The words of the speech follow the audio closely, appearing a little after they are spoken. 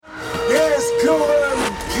Kill them!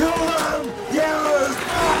 Kill them! Yes!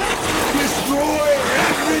 Destroy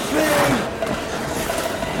everything!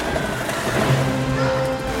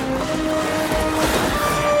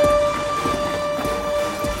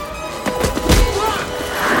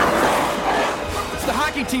 It's the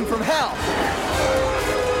hockey team from hell!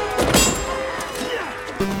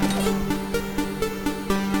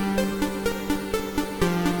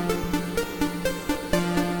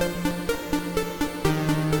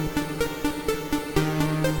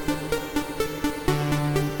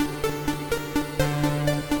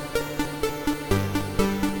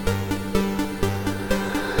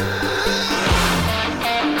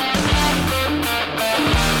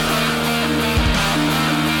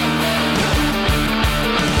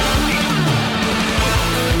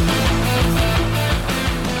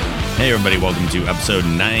 Hey everybody, welcome to episode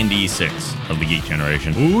 96 of The Geek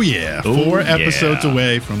Generation. Ooh yeah, Ooh, 4 episodes yeah.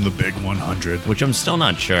 away from the big 100. Which I'm still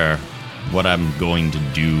not sure what I'm going to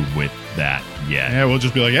do with that yet. Yeah, we'll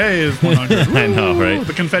just be like, hey, it's 100. I know, Woo, right?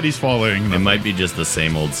 The confetti's falling. It might be just the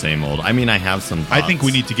same old, same old. I mean, I have some thoughts. I think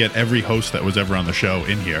we need to get every host that was ever on the show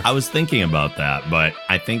in here. I was thinking about that, but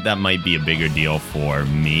I think that might be a bigger deal for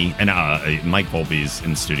me. And Mike Volpe's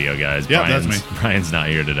in studio, guys. Yeah, that's me. Brian's not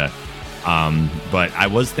here today. But I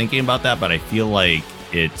was thinking about that, but I feel like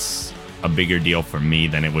it's a bigger deal for me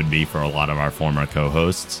than it would be for a lot of our former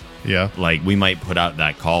co-hosts. Yeah. Like, we might put out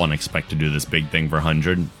that call and expect to do this big thing for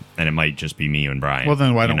 100, and it might just be me and Brian. Well,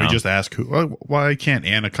 then why don't you know? we just ask why can't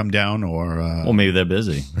Anna come down or... Well, maybe they're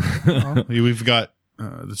busy. we've got...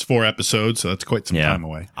 it's 4 episodes, so that's quite some time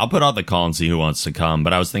away. I'll put out the call and see who wants to come,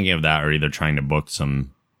 but I was thinking of that or either trying to book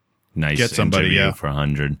some nice Get somebody, interview yeah. for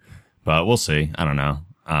 100. But we'll see. I don't know.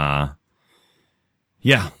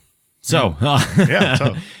 Yeah. So, Yeah,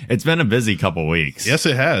 so. It's been a busy couple weeks. Yes,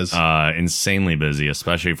 it has. Insanely busy,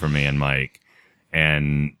 especially for me and Mike.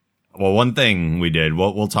 And, well, one thing we did,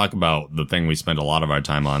 we'll talk about the thing we spent a lot of our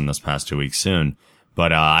time on this past 2 weeks soon.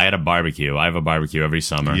 But, I had a barbecue. I have a barbecue every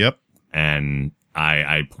summer. Yep. And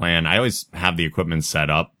I always have the equipment set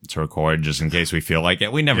up to record just in case we feel like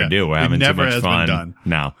it. We never Yeah. do. We're It having too never much has been fun. done.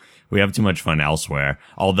 No, we have too much fun elsewhere.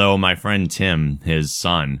 Although my friend Tim, his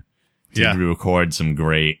son, did record some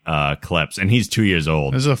great clips, and he's 2 years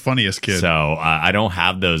old. This is the funniest kid. So I don't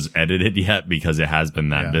have those edited yet because it has been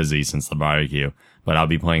that busy since the barbecue. But I'll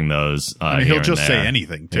be playing those. I mean, here he'll just and say there.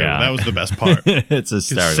 anything, too. Yeah. That was the best part. It's Just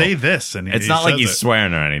hysterical. say this, and It's he not like says he's it.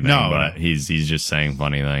 swearing or anything, No, but no. he's just saying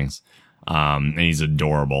funny things. And he's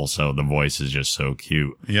adorable, so the voice is just so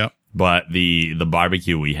cute. Yep. But the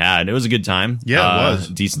barbecue we had, it was a good time. Yeah, it was.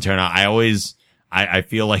 Decent turnout. I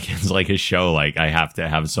feel like it's like a show, like I have to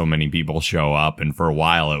have so many people show up, and for a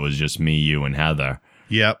while it was just me, you, and Heather.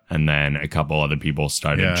 Yep. And then a couple other people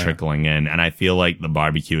started trickling in. And I feel like the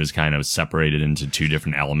barbecue is kind of separated into 2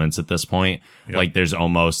 different elements at this point. Yep. Like there's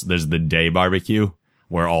the day barbecue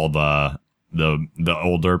where all the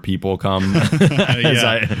older people come.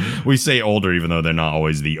 We say older, even though they're not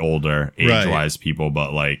always the older age-wise people,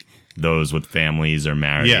 but like those with families or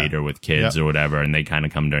married or with kids or whatever. And they kind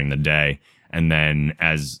of come during the day. And then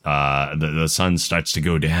as, the sun starts to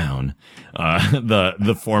go down,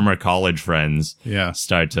 the former college friends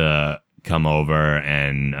start to come over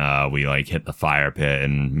and, we like hit the fire pit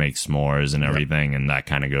and make s'mores and everything. And that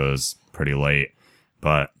kind of goes pretty late,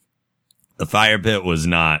 but the fire pit was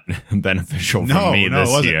not beneficial for me it this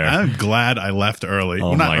wasn't. year. I'm glad I left early. Oh,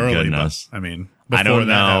 well, not my early, goodness. but I mean, I before don't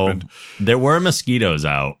that know. happened. There were mosquitoes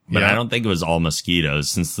out, but Yeah. I don't think it was all mosquitoes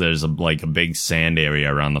since there's a big sand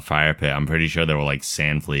area around the fire pit. I'm pretty sure there were like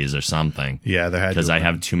sand fleas or something. Yeah, there had to Because I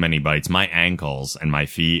have have too many bites. My ankles and my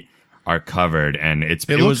feet are covered, and it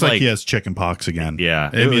It looks was like he has chicken pox again. yeah,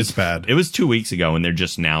 it's bad. It was 2 weeks ago, and they're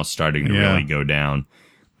just now starting to really go down.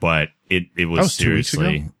 But it was, That was 2 weeks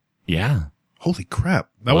seriously, ago? yeah. Holy crap!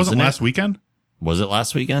 That Wasn't wasn't it? last weekend. Was it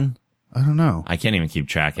last weekend? I don't know. I can't even keep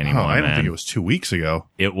track Oh, anymore. I don't man. think it was 2 weeks ago.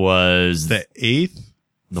 It was The 8th,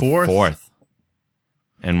 the 4th. 4th.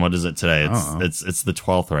 And what is it today? Oh. It's the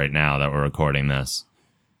 12th right now that we're recording this.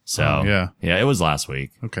 So yeah, it was last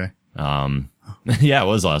week. Okay. Yeah, it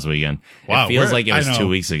was last weekend. Wow, It feels we're- like it was I know. 2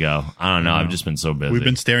 weeks ago. I don't know. I've just been so busy. We've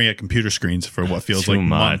been staring at computer screens for what feels too like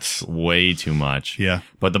much, months. way too much. Yeah.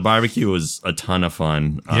 But the barbecue was a ton of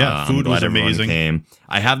fun. Yeah, I'm food glad was everyone amazing. Came.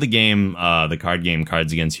 I have the game, the card game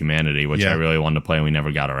Cards Against Humanity, which Yeah. I really wanted to play, and we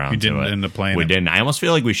never got around We to didn't it. end up playing We it. didn't. I almost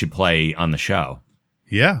feel like we should play on the show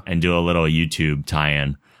Yeah. and do a little YouTube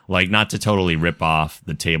tie-in. Like, not to totally rip off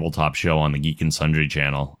the tabletop show on the Geek and Sundry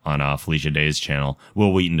channel, on Felicia Day's channel.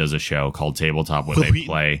 Will Wheaton does a show called Tabletop where Will they Wheaton.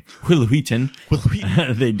 play... Will Wheaton. Will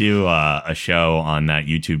Wheaton. They do a show on that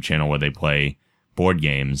YouTube channel where they play board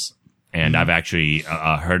games And I've actually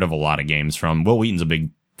heard of a lot of games from Will Wheaton's a big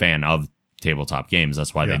fan of tabletop games.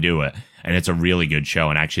 That's why they do it. And it's a really good show.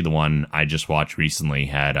 And actually the one I just watched recently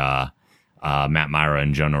had Matt Myra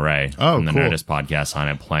and Jonah Ray from the Nerdist podcast on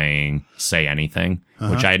it playing Say Anything,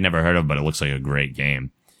 which I had never heard of, but it looks like a great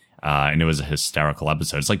game. And it was a hysterical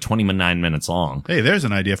episode. It's like 29 minutes long. Hey, there's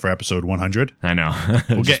an idea for episode 100. I know.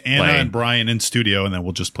 We'll get Anna and Brian in studio, and then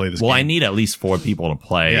we'll just play this game. Well, I need at least 4 people to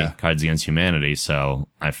play Cards Against Humanity, so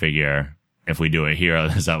I figure if we do it here,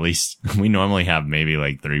 there's at least, we normally have maybe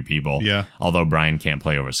like 3 people. Yeah. Although Brian can't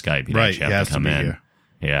play over Skype. He'd actually have to come in. Here.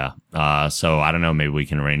 Yeah. So I don't know. Maybe we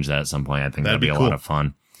can arrange that at some point. I think that'd be a lot of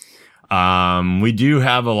fun. We do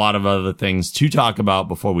have a lot of other things to talk about.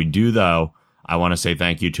 Before we do, though, I want to say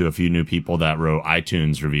thank you to a few new people that wrote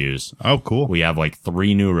iTunes reviews. Oh, cool. We have like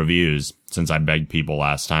 3 new reviews since I begged people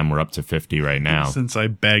last time. We're up to 50 right now. Since I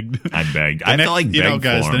begged. I begged. I felt like begged, you know,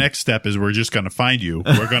 guys, the next step is we're just going to find you.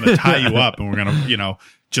 We're going to tie you up and we're going to,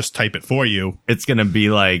 just type it for you. It's going to be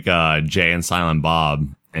like Jay and Silent Bob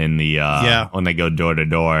in the when they go door to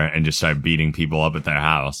door and just start beating people up at their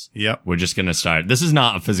house. Yep. We're just going to start. This is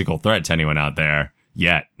not a physical threat to anyone out there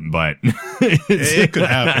yet, but it could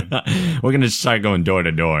happen. We're going to start going door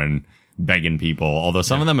to door and begging people, although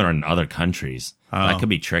some of them are in other countries. That could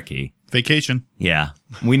be tricky. Vacation. Yeah.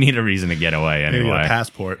 We need a reason to get away anyway. Maybe a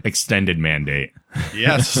passport. Extended mandate.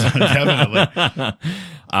 Yes, definitely.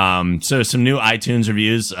 So some new iTunes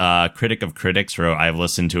reviews. Critic of Critics wrote, I've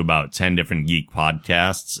listened to about 10 different geek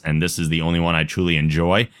podcasts, and this is the only one I truly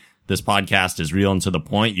enjoy. This podcast is real and to the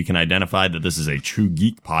point. You can identify that this is a true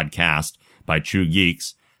geek podcast by true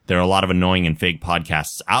geeks. There are a lot of annoying and fake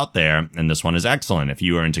podcasts out there, and this one is excellent. If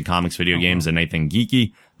you are into comics, video games, and anything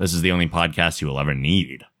geeky, this is the only podcast you will ever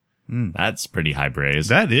need. That's pretty high praise.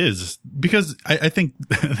 That is, because I think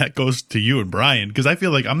that goes to you and Brian, because I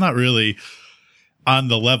feel like I'm not really on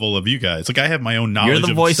the level of you guys. Like, I have my own knowledge of stuff.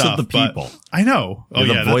 You're the voice of the people. I know.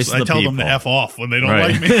 You're the voice of the people. I tell them to F off when they don't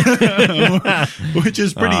like me. Which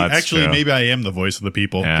is pretty, actually, true. Maybe I am the voice of the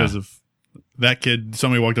people, because if that kid,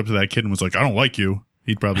 somebody walked up to that kid and was like, I don't like you,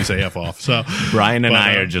 he'd probably say F off. So Brian and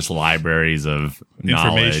I are just libraries of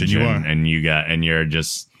knowledge, and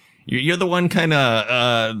you're the one kind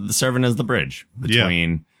of serving as the bridge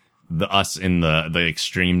between us in the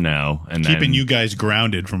extreme now and keeping you guys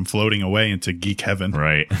grounded from floating away into geek heaven.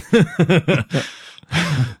 Right.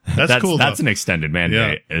 That's cool. That's an extended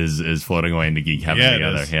mandate is floating away into geek heaven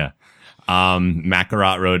together. Yeah.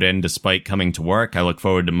 Macarat wrote in, despite coming to work, I look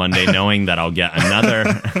forward to Monday knowing that I'll get another.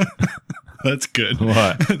 That's good.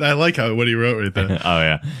 What? I like what he wrote right there. Oh,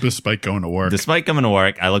 yeah. Despite going to work. Despite coming to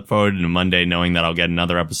work, I look forward to Monday knowing that I'll get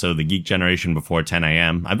another episode of The Geek Generation before 10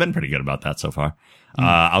 a.m. I've been pretty good about that so far.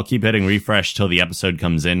 I'll keep hitting refresh till the episode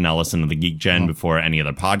comes in. I'll listen to The Geek Gen before any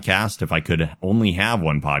other podcast. If I could only have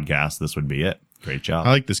one podcast, this would be it. Great job. I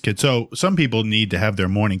like this kid. So some people need to have their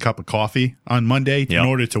morning cup of coffee on Monday in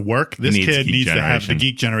order to work. This kid needs to have the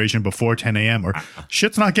Geek Generation before 10 a.m. or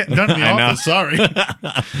shit's not getting done in the office. Sorry.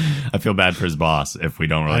 I feel bad for his boss if we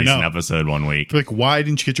don't release an episode one week. Like, why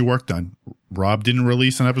didn't you get your work done? Rob didn't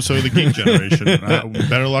release an episode of the Geek Generation.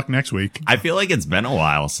 Better luck next week. I feel like it's been a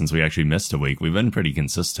while since we actually missed a week. We've been pretty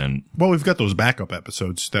consistent. Well, we've got those backup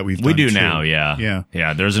episodes that we've done. We do too. now, yeah.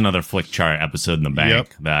 Yeah. There's another Flick Chart episode in the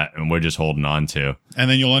bank that we're just holding on to.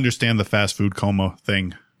 And then you'll understand the fast food coma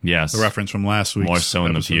thing. Yes. The reference from last week. More so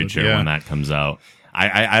in the future when that comes out.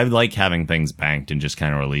 I like having things banked and just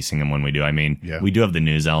kind of releasing them when we do. I mean, we do have the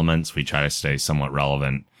news elements. We try to stay somewhat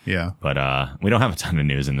relevant. Yeah. But we don't have a ton of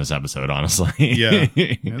news in this episode, honestly. Yeah.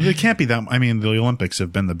 There can't be that. I mean, the Olympics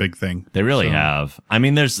have been the big thing. They really have. I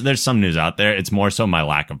mean, there's some news out there. It's more so my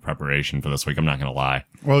lack of preparation for this week. I'm not going to lie.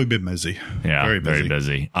 Well, we've been busy. Yeah. Very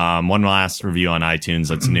busy. One last review on iTunes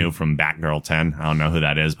that's new from Batgirl 10. I don't know who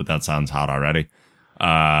that is, but that sounds hot already.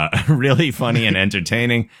 Really funny and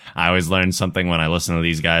entertaining. I always learn something when I listen to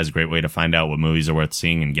these guys. Great way to find out what movies are worth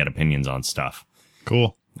seeing and get opinions on stuff.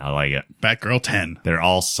 Cool. I like it. Batgirl 10. They're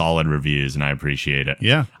all solid reviews, and I appreciate it.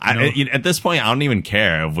 Yeah. At this point, I don't even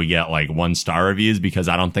care if we get like 1-star reviews because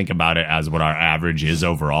I don't think about it as what our average is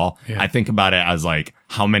overall. Yeah. I think about it as like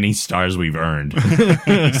how many stars we've earned.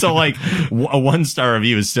 So like a 1-star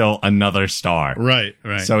review is still another star. Right.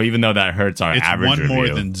 So even though that hurts our average review. It's one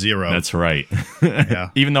more than 0. That's right.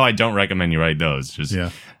 Yeah. Even though I don't recommend you write those.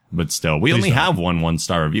 But still, we only have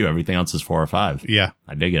 1-star review. Everything else is 4 or 5. Yeah.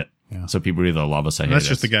 I dig it. Yeah. So people either love us or hate us. That's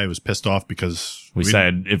just the guy who was pissed off because we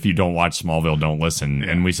said, if you don't watch Smallville, don't listen.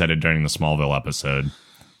 Yeah. And we said it during the Smallville episode.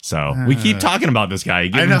 So we keep talking about this guy. You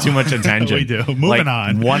give him too much attention. We do. Moving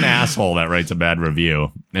on. One asshole that writes a bad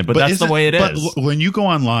review. But that's the way it is. But when you go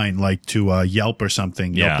online, like to Yelp or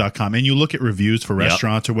something, Yelp.com, and you look at reviews for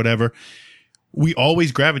restaurants or whatever, we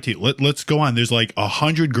always gravitate. Let's go on. There's like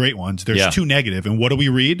 100 great ones. There's 2 negative. And what do we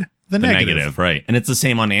read? The negative. Right. And it's the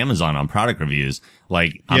same on Amazon on product reviews.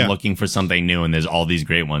 Like, I'm looking for something new and there's all these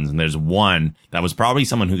great ones. And there's one that was probably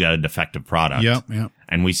someone who got a defective product. Yeah.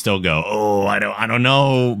 And we still go, oh, I don't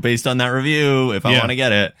know based on that review if I want to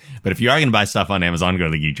get it. But if you are going to buy stuff on Amazon, go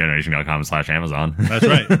to thegeekgeneration.com/Amazon. That's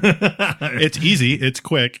right. It's easy. It's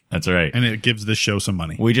quick. That's right. And it gives this show some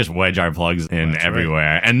money. We just wedge our plugs in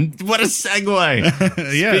everywhere. Right. And what a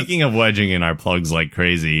segue. Speaking of wedging in our plugs like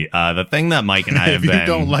crazy, the thing that Mike and I have been. If you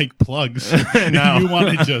don't like plugs, no. You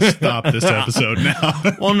want to just stop this episode now.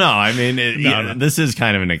 Well, no. I mean, this is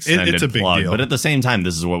kind of an extended it's a big plug. deal. But at the same time,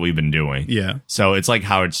 this is what we've been doing. Yeah. So it's like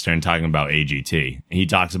Howard Stern talking about AGT. He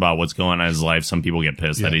talks about what's going on in his life. Some people get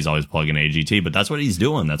pissed that he's always plugging AGT, but that's what he's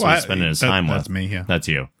doing. That's what he's spending his time with. That's me, yeah. That's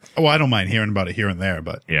you. Oh, I don't mind hearing about it here and there,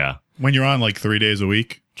 but when you're on like 3 days a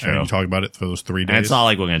week, and you talk about it for those 3 days. And it's not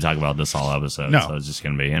like we're going to talk about this all episode. No. So it's just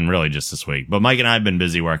going to be, and really just this week. But Mike and I have been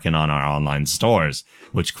busy working on our online stores,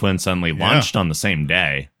 which coincidentally launched on the same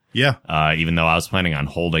day. Yeah. Even though I was planning on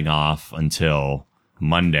holding off until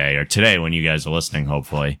Monday or today when you guys are listening,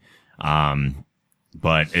 hopefully.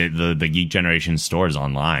 But the Geek Generation store is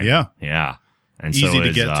online. Yeah. Yeah. And easy so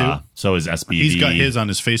to get to. So is SBV. He's got his on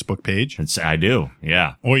his Facebook page. I do.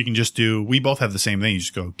 Yeah. Or you can just we both have the same thing. You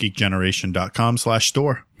just go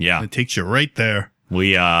geekgeneration.com/store. Yeah. It takes you right there.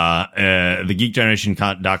 We, the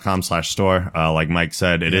geekgeneration.com/store, like Mike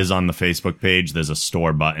said, it is on the Facebook page. There's a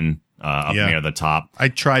store button, up near the top. I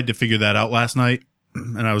tried to figure that out last night.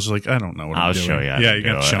 And I was like, I don't know what I'm doing. I'll show you. Yeah, you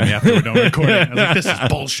got to show me after we're done recording. I was like, this is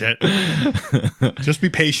bullshit. Just be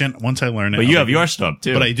patient. Once I learn it. But you have your stuff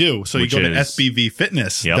too. But I do. So you go to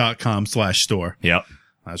sbvfitness.com/store. Yep.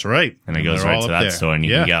 That's right. And it goes right to that store. And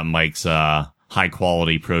you can get Mike's high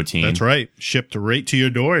quality protein. That's right. Shipped right to your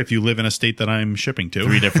door if you live in a state that I'm shipping to.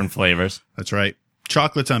 3 different flavors. That's right.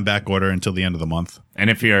 Chocolate's on back order until the end of the month. And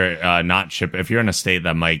if you're if you're in a state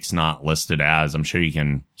that Mike's not listed as, I'm sure you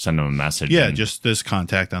can send him a message. Yeah, just there's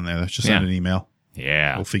contact on there. Just send an email.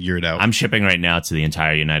 Yeah. We'll figure it out. I'm shipping right now to the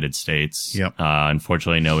entire United States. Yep.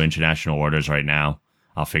 Unfortunately, no international orders right now.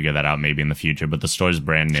 I'll figure that out maybe in the future, but the store's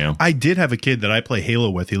brand new. I did have a kid that I play Halo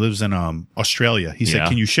with. He lives in Australia. He said,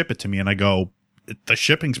 can you ship it to me? And I go, the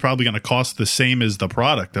shipping's probably going to cost the same as the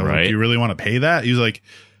product. I was like, do you really want to pay that? He was like,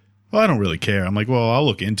 well, I don't really care. I'm like, well, I'll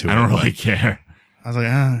look into it. I don't really care. I was like,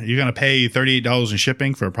 you're going to pay $38 in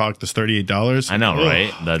shipping for a product that's $38? I know,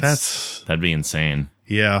 right? That'd be insane.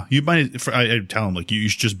 Yeah. You might, I tell him, like, you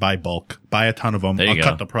should just buy bulk. Buy a ton of them. I'll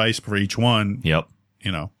cut the price for each one. Yep.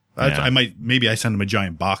 You know, maybe I send him a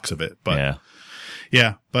giant box of it, but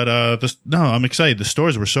yeah. But, I'm excited. The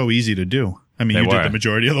stores were so easy to do. I mean, you did the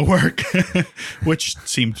majority of the work, which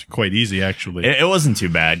seemed quite easy, actually. It wasn't too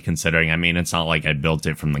bad considering. I mean, it's not like I built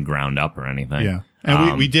it from the ground up or anything. Yeah.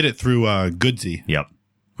 And we did it through Goodsy. Yep.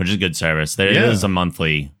 Which is good service. There is a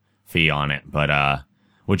monthly fee on it, but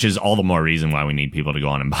which is all the more reason why we need people to go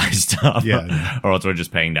on and buy stuff. Yeah. Or else we're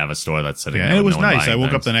just paying to have a store that's sitting there. And it was nice. I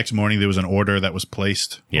woke up the next morning. There was an order that was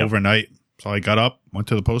placed overnight. So I got up, went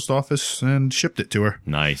to the post office, and shipped it to her.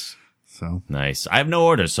 Nice. So nice. I have no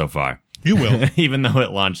orders so far. You will. Even though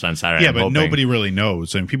it launched on Saturday. Yeah, but nobody really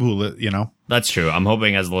knows. And people who, That's true. I'm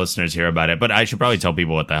hoping as the listeners hear about it. But I should probably tell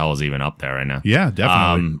people what the hell is even up there right now. Yeah,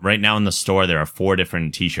 definitely. Right now in the store, there are 4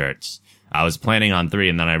 different T-shirts. I was planning on 3,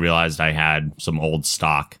 and then I realized I had some old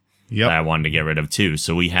stock that I wanted to get rid of too.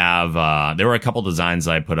 So we have, there were a couple designs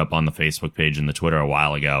that I put up on the Facebook page and the Twitter a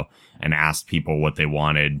while ago and asked people what they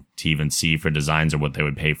wanted to even see for designs or what they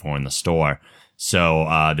would pay for in the store.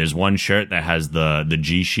 So, there's one shirt that has the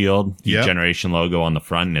G Shield Geek Generation logo on the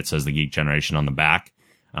front, and it says the Geek Generation on the back.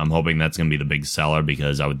 I'm hoping that's going to be the big seller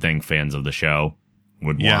because I would think fans of the show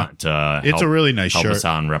would want to it's a really nice help shirt. us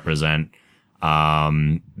out and represent.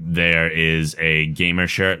 There is a gamer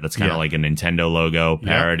shirt that's kind of like a Nintendo logo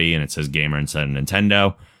parody, and it says gamer instead of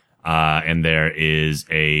Nintendo. And there is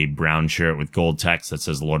a brown shirt with gold text that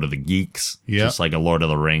says Lord of the Geeks. Just like a Lord of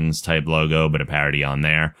the Rings type logo, but a parody on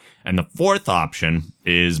there. And the 4th option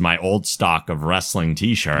is my old stock of wrestling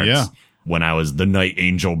t-shirts. Yeah. When I was the Night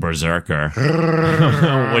Angel Berserker,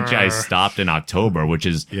 which I stopped in October, which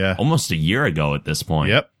is almost a year ago at this point.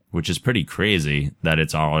 Yep. Which is pretty crazy that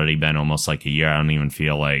it's already been almost like a year. I don't even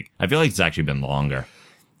feel like, I feel like it's actually been longer.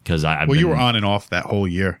 Cause you were on and off that whole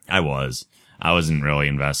year. I wasn't really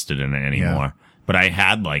invested in it anymore, but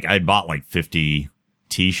I bought like 50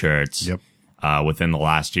 t-shirts. Yep. within the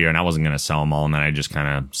last year, and I wasn't going to sell them all, and then I just kind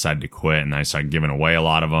of decided to quit, and I started giving away a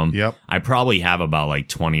lot of them. Yep. I probably have about like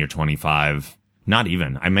 20 or 25, not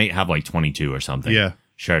even. I may have like 22 or something. Yeah.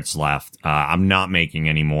 Shirts left. I'm not making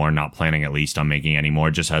any more, not planning at least on making any more.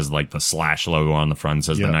 It just has like the Slash logo on the front,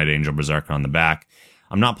 says the Night Angel Berserker on the back.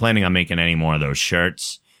 I'm not planning on making any more of those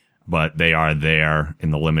shirts, but they are there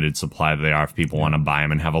in the limited supply that they are if people want to buy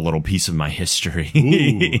them and have a little piece of my history.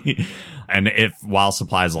 And if while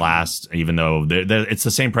supplies last, even though it's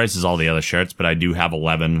the same price as all the other shirts, but I do have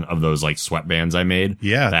 11 of those like sweatbands I made.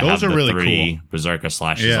 Yeah, that those have are really three cool. Berserker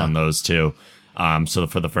Slashes on those too. So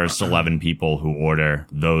for the first 11 people who order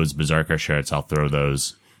those Berserker shirts, I'll throw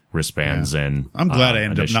those wristbands in. I'm glad I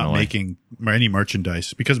ended up not making any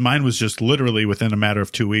merchandise because mine was just literally within a matter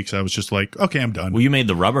of 2 weeks. I was just like, okay, I'm done. Well, you made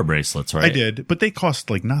the rubber bracelets, right? I did, but they cost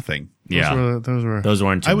like nothing. Those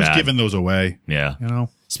weren't too I was bad. giving those away. Yeah. You know?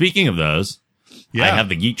 Speaking of those, I have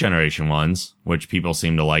the Geek Generation ones, which people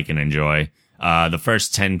seem to like and enjoy. The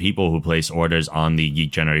first 10 people who place orders on the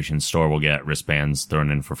Geek Generation store will get wristbands thrown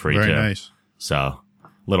in for free too. Very nice. So,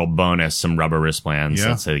 little bonus, some rubber wristbands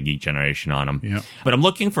that say the Geek Generation on them. Yeah. But I'm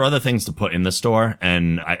looking for other things to put in the store,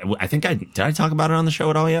 and I think did I talk about it on the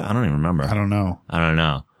show at all yet? I don't even remember. I don't know.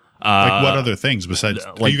 Like what other things besides?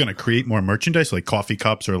 Are you going to create more merchandise, like coffee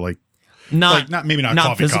cups or like? Not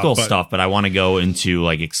coffee physical cup, stuff, but I want to go into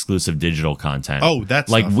like exclusive digital content. Oh, that's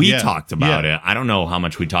like stuff. we talked about it. I don't know how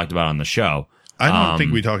much we talked about on the show. I don't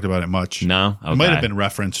think we talked about it much. No? Okay. It might have been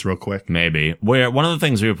referenced real quick. Maybe. Where one of the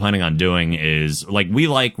things we were planning on doing is like we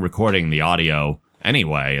like recording the audio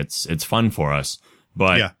anyway. It's fun for us.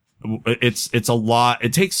 But it's a lot.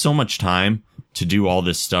 It takes so much time to do all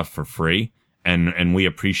this stuff for free. And we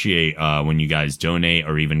appreciate when you guys donate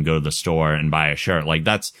or even go to the store and buy a shirt. Like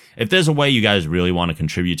if there's a way you guys really want to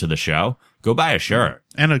contribute to the show, go buy a shirt.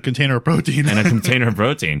 And a container of protein.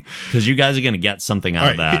 Because you guys are going to get something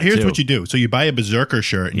out of that. Here's what you do. So you buy a Berserker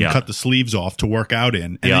shirt and you cut the sleeves off to work out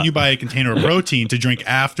in. And then you buy a container of protein to drink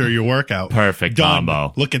after your workout. Perfect Done.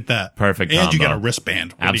 combo. Look at that. Perfect and combo. You get a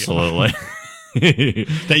wristband. Absolutely.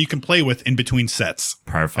 That you can play with in between sets.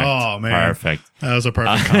 Perfect. Oh, man. Perfect. That was a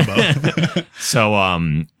perfect combo. So,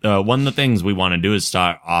 one of the things we want to do is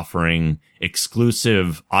start offering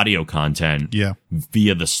exclusive audio content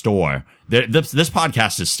via the store. This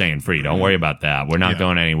podcast is staying free. Don't worry about that. We're not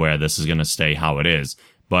going anywhere. This is going to stay how it is.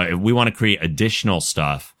 But if we want to create additional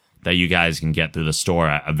stuff that you guys can get through the store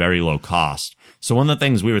at a very low cost. So one of the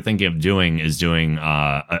things we were thinking of doing is doing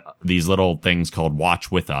these little things called Watch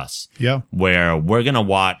With Us. Yeah. Where we're going to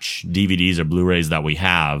watch DVDs or Blu-rays that we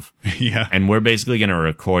have. Yeah. And we're basically going to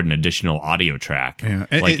record an additional audio track. Yeah.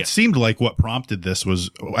 It seemed like what prompted this was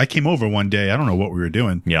I came over one day. I don't know what we were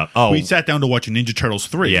doing. Yeah. Oh. We sat down to watch Ninja Turtles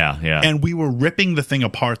 3. Yeah. Yeah. And we were ripping the thing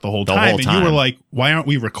apart the whole time. And you were like, why aren't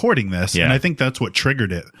we recording this? Yeah. And I think that's what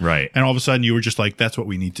triggered it. Right. And all of a sudden you were just like, that's what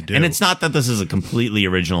we need to do. And it's not that this is a completely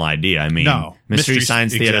original idea. I mean, no. Mystery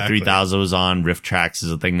Science Theater 3000 was on. Riff Tracks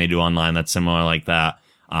is a thing they do online that's similar like that,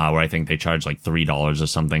 where I think they charge like $3 or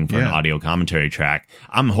something for an audio commentary track.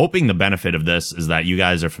 I'm hoping the benefit of this is that you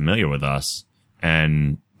guys are familiar with us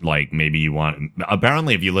and like maybe you want,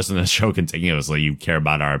 apparently if you listen to the show continuously, you care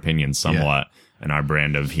about our opinions somewhat and our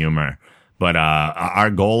brand of humor. But our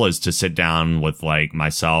goal is to sit down with like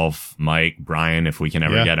myself, Mike, Brian, if we can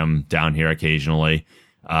ever get him down here occasionally.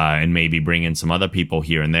 And maybe bring in some other people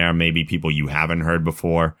here and there, maybe people you haven't heard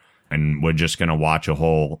before. And we're just going to watch a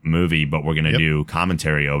whole movie, but we're going to do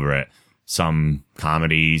commentary over it. Some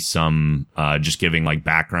comedy, some just giving like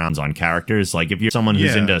backgrounds on characters. Like if you're someone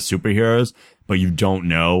who's into superheroes, but you don't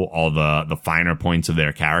know all the finer points of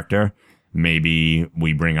their character, maybe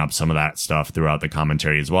we bring up some of that stuff throughout the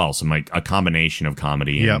commentary as well. So like a combination of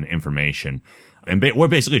comedy and information. And we're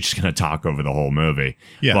basically just going to talk over the whole movie.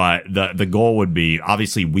 Yeah. But the goal would be,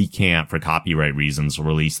 obviously we can't, for copyright reasons,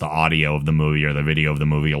 release the audio of the movie or the video of the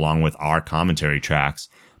movie along with our commentary tracks,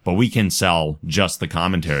 but we can sell just the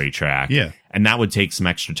commentary track. Yeah. And that would take some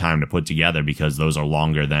extra time to put together because those are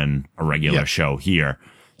longer than a regular show here.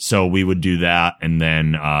 So we would do that. And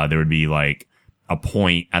then, there would be like a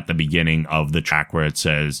point at the beginning of the track where it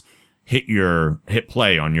says, hit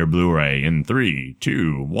play on your Blu-ray in 3,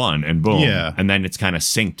 2, 1, and boom. Yeah. And then it's kind of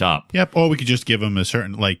synced up. Yep. Or we could just give them a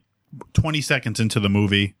certain, like, 20 seconds into the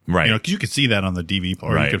movie. Right. You know, because you could see that on the DVD,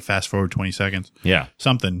 or you could fast forward 20 seconds. Yeah.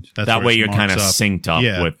 Something. That way you're kind of synced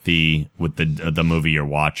up with the movie you're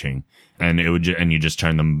watching. And it would, and you just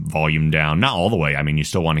turn the volume down, not all the way. I mean, you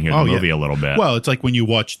still want to hear the movie a little bit. Well, it's like when you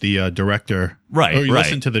watch the director, right? Or you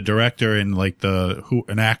listen to the director and like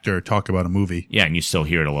an actor talk about a movie. Yeah, and you still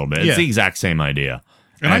hear it a little bit. It's the exact same idea.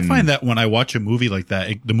 And I find that when I watch a movie like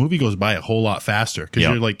that, the movie goes by a whole lot faster because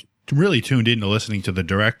you're like really tuned into listening to the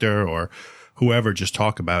director or whoever just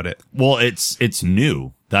talk about it. Well, it's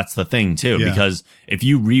new. That's the thing too, because if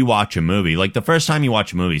you rewatch a movie, like the first time you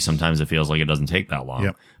watch a movie, sometimes it feels like it doesn't take that long.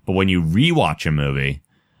 Yep. But when you rewatch a movie,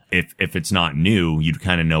 if it's not new, you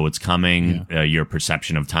kind of know what's coming. Yeah. Your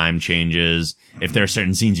perception of time changes. If there are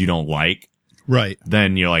certain scenes you don't like, right,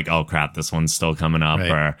 then you're like, oh crap, this one's still coming up.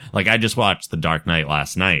 Right. Or like I just watched The Dark Knight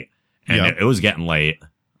last night, and it was getting late.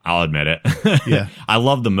 I'll admit it. Yeah, I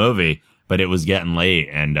love the movie, but it was getting late,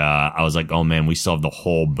 and I was like, oh man, we still have the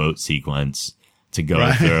whole boat sequence to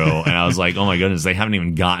go through. And I was like, oh my goodness, they haven't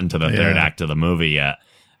even gotten to the third act of the movie yet.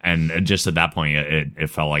 And just at that point, it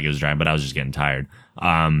felt like it was dry, but I was just getting tired.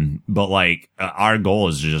 But like, our goal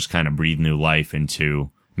is to just kind of breathe new life into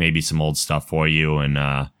maybe some old stuff for you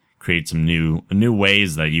and, create some new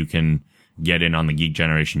ways that you can get in on the Geek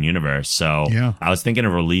Generation universe. So I was thinking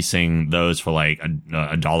of releasing those for like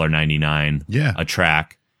 $1.99 a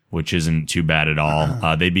track, which isn't too bad at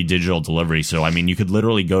all. They'd be digital delivery. So, I mean, you could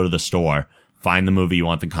literally go to the store, find the movie you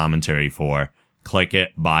want the commentary for, click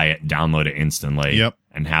it, buy it, download it instantly,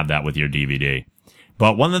 and have that with your DVD.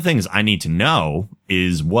 But one of the things I need to know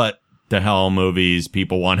is what the hell movies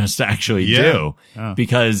people want us to actually do.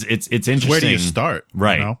 Because it's interesting. Where do you start?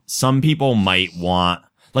 Right. You know? Some people might want,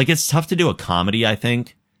 like, it's tough to do a comedy, I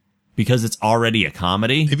think, because it's already a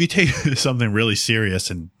comedy. If you take something really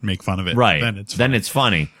serious and make fun of it, right, then it's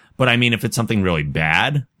funny. But I mean, if it's something really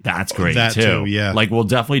bad, that's great too. Yeah. Like, we'll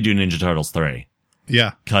definitely do Ninja Turtles 3.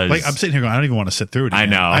 Yeah. Cause like, I'm sitting here going, I don't even want to sit through it again. I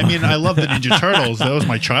know. I mean, I love the Ninja Turtles. That was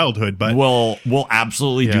my childhood, but we'll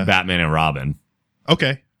absolutely do Batman and Robin.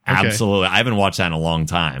 Okay. Absolutely. I haven't watched that in a long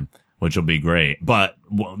time, which will be great. But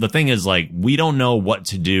the thing is, like, we don't know what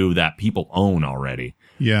to do that people own already.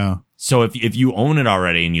 Yeah. So if you own it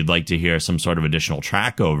already and you'd like to hear some sort of additional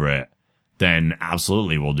track over it, then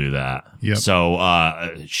absolutely we'll do that. Yep.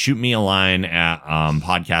 So shoot me a line at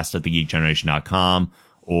podcast@thegeekgeneration.com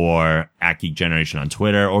or at Geek Generation on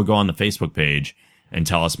Twitter, or go on the Facebook page and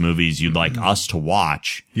tell us movies you'd like us to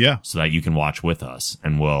watch. Yeah. So that you can watch with us.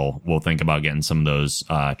 And we'll think about getting some of those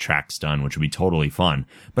tracks done, which would be totally fun.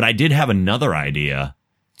 But I did have another idea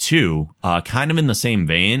too, kind of in the same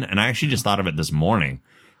vein. And I actually just thought of it this morning.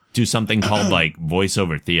 Do something called like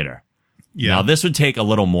voiceover theater. Yeah. Now this would take a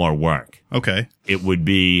little more work. Okay. It would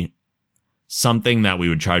be something that we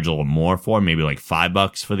would charge a little more for, maybe like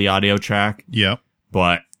 $5 for the audio track. Yeah.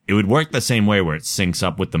 But it would work the same way where it syncs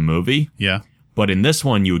up with the movie. Yeah. But in this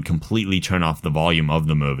one, you would completely turn off the volume of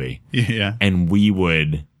the movie. Yeah. And we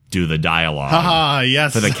would do the dialogue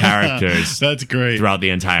yes. for the characters. That's great. Throughout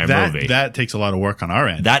the entire movie. That takes a lot of work on our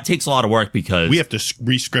end. That takes a lot of work because we have to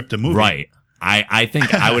re-script a movie. Right. I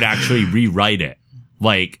think I would actually rewrite it.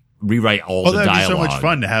 Like, rewrite all the dialogue. That'd be so much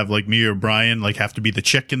fun to have like me or Brian like have to be the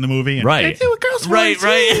chick in the movie. And, right. Right.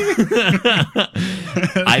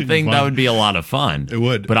 I think fun. That would be a lot of fun. It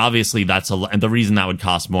would. But obviously and the reason that would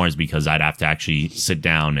cost more is because I'd have to actually sit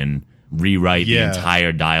down and rewrite the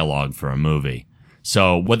entire dialogue for a movie.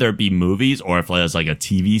 So whether it be movies or if it was like a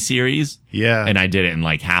TV series, and I did it in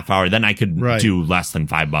like half hour, then I could do less than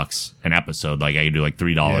 $5 an episode. Like I could do like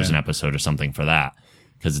 $3 an episode or something for that,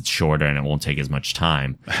 because it's shorter and it won't take as much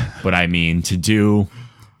time. But I mean, to do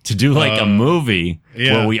like a movie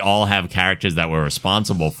where we all have characters that we're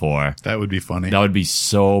responsible for, that would be funny. That would be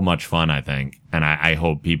so much fun, I think. And I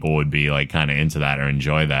hope people would be like kind of into that or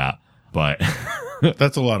enjoy that. But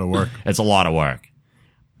that's a lot of work. It's a lot of work.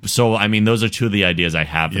 So, I mean, those are two of the ideas I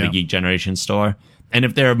have for the Geek Generation store. And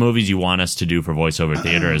if there are movies you want us to do for voiceover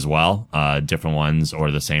theater as well, different ones or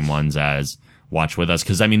the same ones as Watch With Us,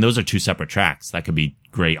 because I mean, those are two separate tracks that could be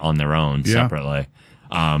great on their own separately.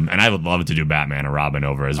 And I would love to do Batman and Robin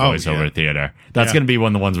over as voiceover theater. That's going to be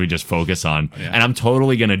one of the ones we just focus on. Yeah. And I'm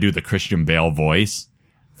totally going to do the Christian Bale voice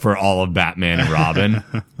for all of Batman and Robin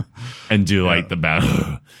and do like the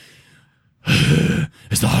Batman.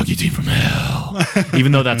 It's the hockey team from hell.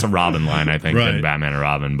 Even though that's a Robin line, I think, than Batman and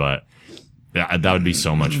Robin. But that would be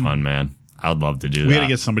so much fun, man. I would love to do that. We got to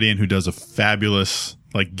get somebody in who does a fabulous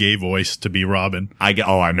like gay voice to be Robin. I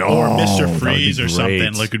know. Or Mr. Freeze or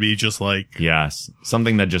something. Like, could be just like. Yes.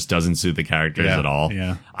 Something that just doesn't suit the characters at all.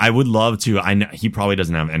 Yeah. I would love to. I know he probably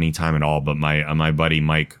doesn't have any time at all, but my buddy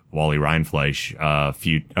Mike Wally Reinfleisch,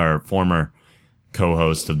 former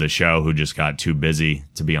co-host of the show who just got too busy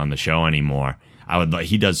to be on the show anymore.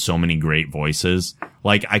 He does so many great voices.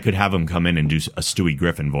 Like, I could have him come in and do a Stewie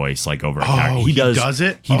Griffin voice, like, over a character. He does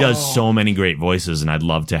it? He does so many great voices, and I'd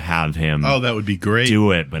love to have him. Oh, that would be great.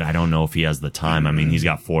 Do it, but I don't know if he has the time. I mean, he's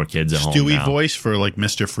got 4 kids at home now. Stewie voice for, like,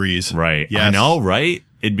 Mr. Freeze. Right. Yes. I know, right?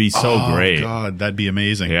 It'd be so great. Oh, God, that'd be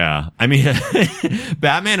amazing. Yeah. I mean,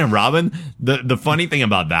 Batman and Robin, the funny thing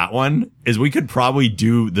about that one is we could probably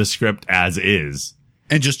do the script as is.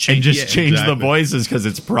 And just change, the voices because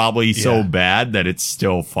it's probably so bad that it's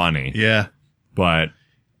still funny. Yeah. But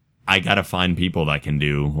I got to find people that can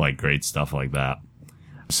do like great stuff like that.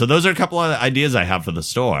 So those are a couple of ideas I have for the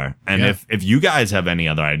store. And if you guys have any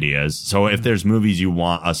other ideas, so if there's movies you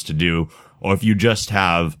want us to do, or if you just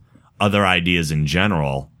have other ideas in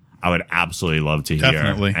general, I would absolutely love to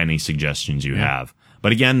hear any suggestions you have.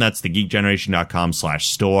 But again, that's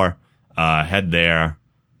thegeekgeneration.com/store. Head there,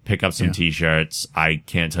 pick up some t-shirts. I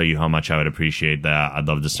can't tell you how much I would appreciate that. I'd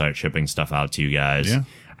love to start shipping stuff out to you guys. Yeah.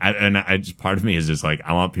 I just, part of me is just like,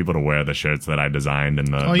 I want people to wear the shirts that I designed and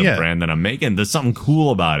the brand that I'm making. There's something cool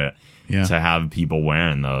about it to have people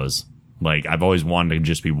wearing those. Like, I've always wanted to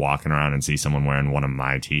just be walking around and see someone wearing one of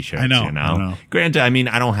my t-shirts, I know. Granted, I mean,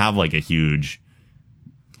 I don't have like a huge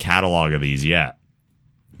catalog of these yet,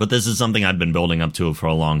 but this is something I've been building up to for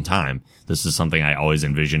a long time. This is something I always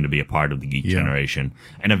envisioned to be a part of the Geek Generation.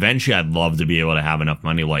 And eventually I'd love to be able to have enough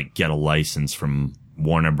money, like get a license from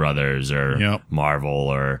Warner Brothers or Marvel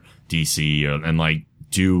or DC and like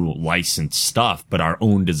do licensed stuff, but our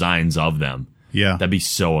own designs of them. Yeah. That'd be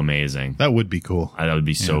so amazing. That would be cool. That would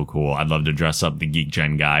be so cool. I'd love to dress up the Geek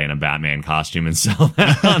Gen guy in a Batman costume and sell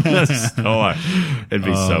that on the store. It'd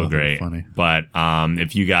be so great. Funny. But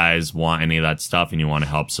if you guys want any of that stuff and you want to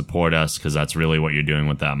help support us, because that's really what you're doing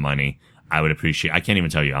with that money, I would appreciate. I can't even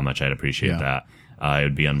tell you how much I'd appreciate that. It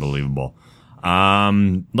would be unbelievable.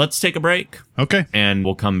 Let's take a break. Okay. And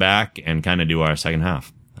we'll come back and kind of do our second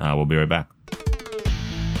half. We'll be right back.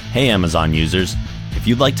 Hey, Amazon users. If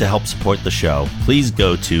you'd like to help support the show, please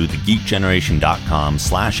go to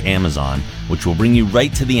thegeekgeneration.com/Amazon, which will bring you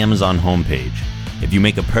right to the Amazon homepage. If you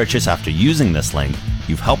make a purchase after using this link,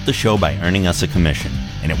 you've helped the show by earning us a commission,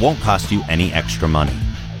 and it won't cost you any extra money.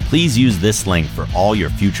 Please use this link for all your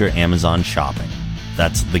future Amazon shopping.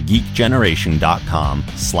 That's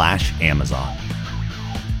thegeekgeneration.com/Amazon.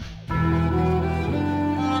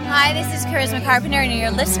 Hi, this is Charisma Carpenter, and you're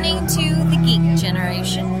listening to The Geek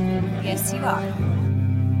Generation. Yes, you are.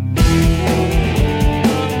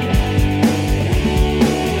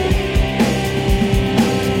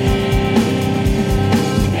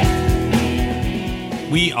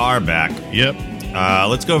 We are back. Yep.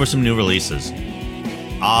 Let's go over some new releases.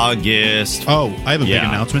 August. Oh, I have a big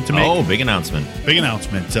announcement to make. Oh, big announcement. Big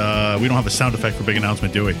announcement. We don't have a sound effect for big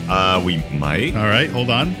announcement, do we? We might. All right, hold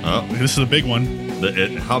on. Oh. This is a big one.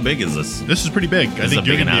 How big is this? This is pretty big. I think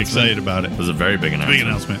you're going to be excited about it. This is a very big announcement. Big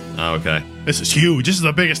announcement. Oh, okay. This is huge. This is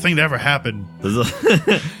the biggest thing to ever happen.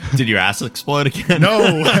 Did your ass explode again?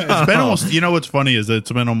 No. It's been almost, you know what's funny is that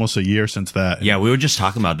it's been almost a year since that. Yeah, we were just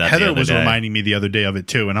talking about that Heather the other was day. reminding me the other day of it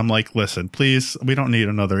too, and I'm like, listen, please, we don't need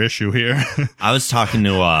another issue here. I was talking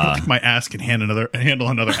to my ass can handle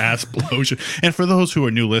another ass explosion. And for those who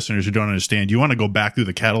are new listeners who don't understand, you want to go back through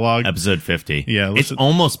the catalog. Episode 50. Yeah. It's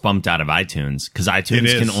almost bumped out of iTunes because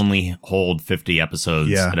iTunes can only hold 50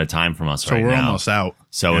 episodes at a time from us right now. So we're almost out.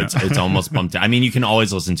 So it's almost bumped out. I mean, you can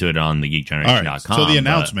always listen to it on thegeekgeneration.com. Right. So the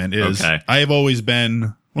announcement is, I have always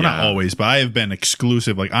been, not always, but I have been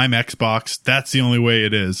exclusive. Like, I'm Xbox. That's the only way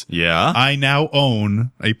it is. Yeah. I now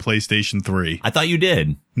own a PlayStation 3. I thought you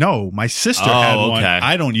did. No, my sister had one.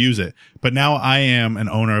 I don't use it. But now I am an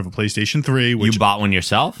owner of a PlayStation 3. You bought one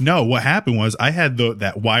yourself? No, what happened was I had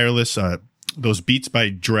that wireless, those Beats by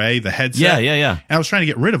Dre, the headset. Yeah. And I was trying to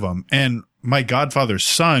get rid of them. And my godfather's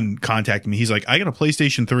son contacted me. He's like, I got a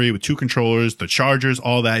PlayStation 3 with 2 controllers, the chargers,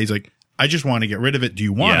 all that. He's like, I just want to get rid of it. Do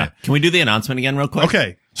you want it? Can we do the announcement again real quick?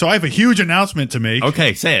 Okay. So I have a huge announcement to make.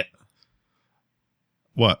 Okay, say it.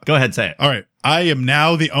 What? Go ahead, say it. All right. I am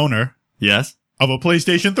now the owner. Yes. Of a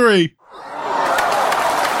PlayStation 3.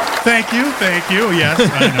 Thank you. Yes,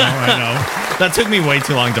 I know. That took me way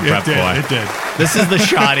too long to prep for. It did. This is the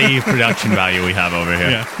shoddy production value we have over here.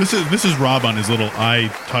 Yeah. This is Rob on his little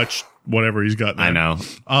iTouch whatever he's got there. I know.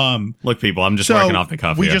 Look, people, I'm just working off the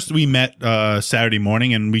cuff here. We met Saturday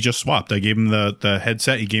morning and we just swapped. I gave him the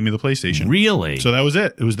headset. He gave me the PlayStation. Really? So that was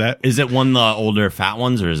it. It was that. Is it one of the older fat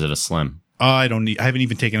ones or is it a slim? I haven't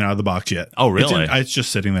even taken it out of the box yet. Oh, really? It's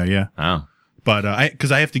just sitting there. Yeah. Oh. But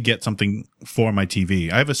because I have to get something for my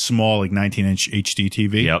TV. I have a small, like 19-inch HD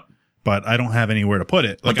TV. Yep. But I don't have anywhere to put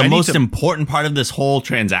it. Like the most important part of this whole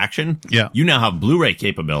transaction. Yeah. You now have Blu-ray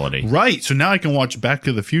capability. Right. So now I can watch Back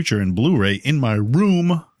to the Future in Blu-ray in my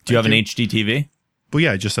room. Do you have an HD TV? But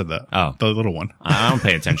yeah, I just said that. Oh. The little one. I don't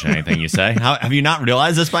pay attention to anything you say. Have you not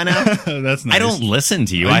realized this by now? That's nice. I don't listen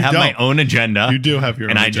to you. I have my own agenda. You do have your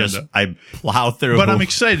own agenda. I plow through. But I'm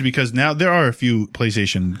excited because now there are a few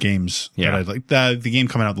PlayStation games that I like. The game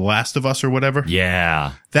coming out, The Last of Us or whatever.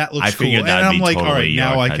 Yeah. That looks cool. And I'm like, all right,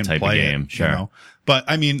 now I can play game. It. Sure. You know? But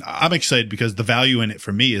I mean, I'm excited because the value in it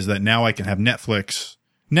for me is that now I can have Netflix.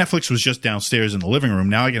 Netflix was just downstairs in the living room.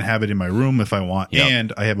 Now I can have it in my room if I want. Yep.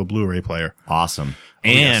 And I have a Blu-ray player. Awesome.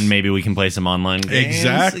 And maybe we can play some online games.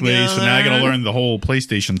 Exactly. Together. So now I got to learn the whole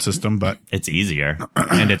PlayStation system, but it's easier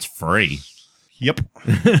and it's free. Yep.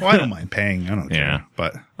 Well, I don't mind paying. I don't care. Yeah.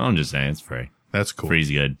 But I'm just saying it's free. That's cool. Free's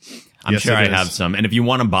good. I'm sure I have some. And if you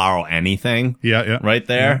want to borrow anything, right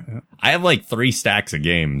there, I have like 3 stacks of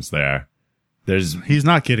games there. He's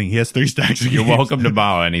not kidding. He has 3 stacks of games. You're welcome to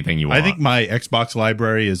borrow anything you want. I think my Xbox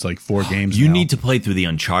library is like 4 games. You need to play through the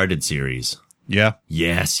Uncharted series. Yeah.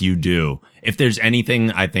 Yes, you do. If there's anything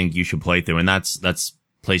I think you should play through, and that's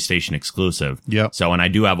PlayStation exclusive. Yeah. So, and I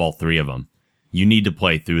do have all 3 of them. You need to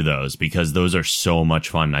play through those because those are so much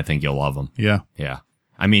fun. I think you'll love them. Yeah. Yeah.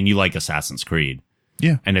 I mean, you like Assassin's Creed.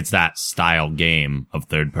 Yeah. And it's that style game of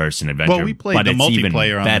third-person adventure. Well, we played the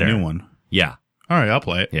multiplayer on the new one. Yeah. All right, I'll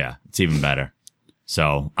play it. Yeah, it's even better.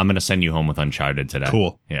 So I'm going to send you home with Uncharted today.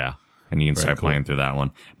 Cool. Yeah. And you can start playing through that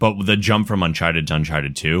one. But the jump from Uncharted to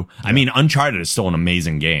Uncharted 2, I mean, Uncharted is still an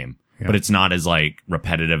amazing game, but it's not as like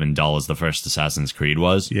repetitive and dull as the first Assassin's Creed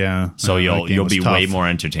was. Yeah. So you'll be way more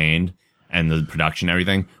entertained and the production and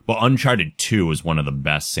everything. But Uncharted 2 is one of the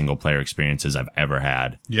best single player experiences I've ever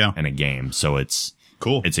had in a game. So it's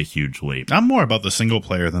cool. It's a huge leap. I'm more about the single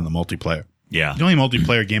player than the multiplayer. Yeah. The only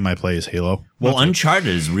multiplayer game I play is Halo. Well, Uncharted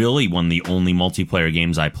is really one of the only multiplayer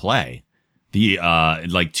games I play. The,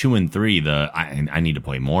 like 2 and 3, I need to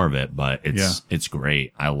play more of it, but it's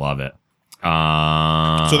great. I love it. So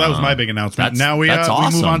that was my big announcement. Now we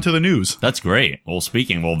awesome. move on to the news. That's great. Well,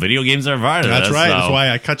 video games are part of this. That's right. So, that's why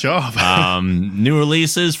I cut you off. New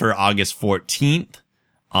releases for August 14th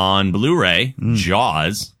on Blu-ray,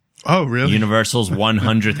 Jaws. Oh, really? Universal's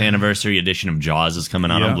 100th anniversary edition of Jaws is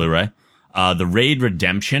coming out on Blu-ray. The Raid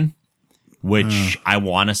Redemption, which I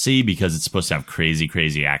want to see because it's supposed to have crazy,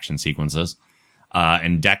 crazy action sequences.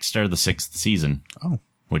 And Dexter, the 6th season. Oh.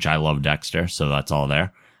 Which I love Dexter, so that's all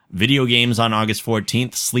there. Video games on August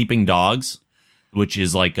 14th, Sleeping Dogs, which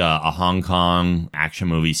is like a Hong Kong action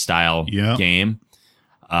movie style game.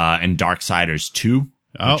 And Darksiders 2,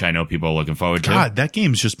 which I know people are looking forward to. God, that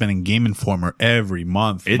game's just been in Game Informer every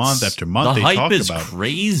month, month after month. The hype is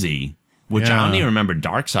crazy. Which I don't even remember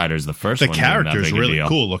Darksiders, the first one. The character's really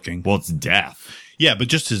cool looking. Well, it's Death. Yeah, but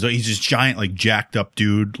he's this giant, like, jacked up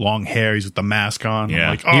dude, long hair. He's with the mask on. Yeah. I'm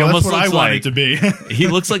like, oh, that's what I wanted to be. He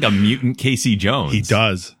looks like a mutant Casey Jones. He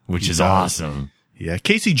does. Which is awesome. Yeah,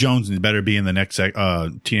 Casey Jones better be in the next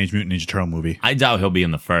Teenage Mutant Ninja Turtle movie. I doubt he'll be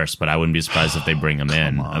in the first, but I wouldn't be surprised if they bring him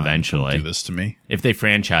in eventually. Don't do this to me. If they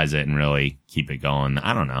franchise it and really keep it going,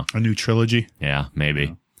 I don't know. A new trilogy? Yeah,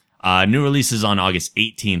 maybe. New releases on August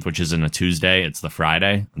 18th, which is in a Tuesday. It's the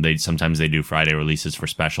Friday. Sometimes they do Friday releases for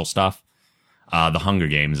special stuff. The Hunger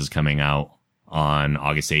Games is coming out on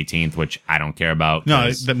August 18th, which I don't care about. No,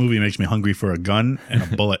 that movie makes me hungry for a gun and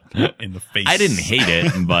a bullet in the face. I didn't hate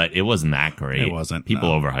it, but it wasn't that great. It wasn't. People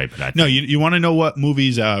overhype it, I think. No, you want to know what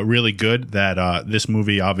movie's really good that this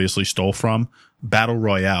movie obviously stole from? Battle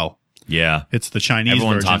Royale. Yeah. It's the Chinese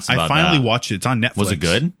Everyone version. talks about I finally that. watched it. It's on Netflix. Was it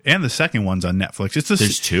good? And the second one's on Netflix.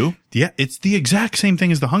 There's 2? Yeah, it's the exact same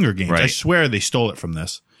thing as the Hunger Games. Right. I swear they stole it from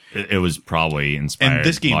this. It was probably inspired. And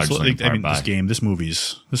this game, this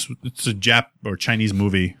movie's it's a Jap or Chinese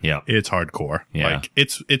movie. Yeah, it's hardcore. Yeah, like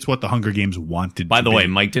it's what the Hunger Games wanted. By the way,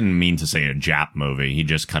 Mike didn't mean to say a Jap movie. He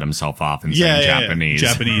just cut himself off and said Japanese.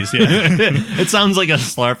 Japanese. Yeah, it sounds like a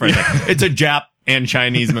slur for it's a Jap and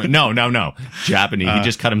Chinese movie. No, Japanese. He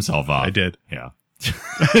just cut himself off. I did. Yeah.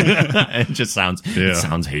 It just sounds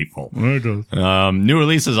hateful. It does. New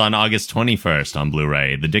releases on August 21st on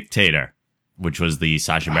Blu-ray. The Dictator, which was the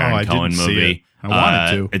Sacha Baron Cohen movie. I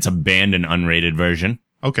wanted to. It's a banned and unrated version.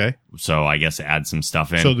 Okay. So I guess add some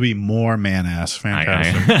stuff in. So there'll be more man-ass.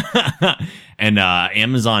 Fantastic. And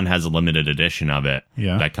Amazon has a limited edition of it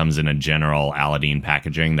that comes in a general Aladdin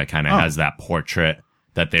packaging that kind of has that portrait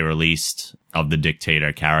that they released of the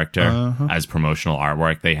Dictator character as promotional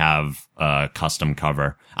artwork. They have a custom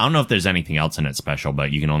cover. I don't know if there's anything else in it special,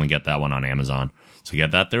 but you can only get that one on Amazon. So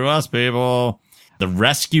get that through us, people. The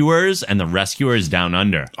Rescuers and The Rescuers Down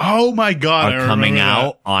Under. Oh my God. Are coming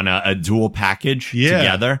out on a dual package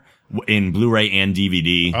together in Blu-ray and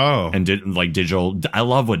DVD. Oh. And digital. I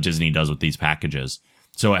love what Disney does with these packages.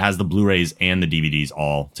 So it has the Blu-rays and the DVDs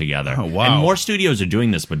all together. Oh, wow. And more studios are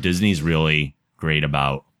doing this, but Disney's really great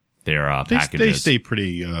about their packages. They stay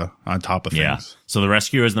pretty on top of things. Yeah. So the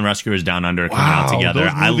Rescuers and the Rescuers Down Under coming out together.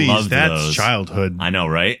 Those movies, I love that's those. childhood. I know,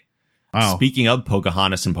 right? Wow. Speaking of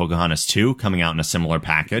Pocahontas and Pocahontas 2 coming out in a similar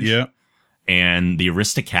package. Yeah. And the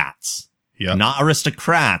Aristocats. Yeah. Not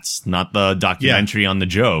Aristocrats, not the documentary on the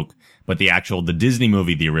joke, but the Disney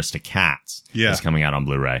movie, The Aristocats, is coming out on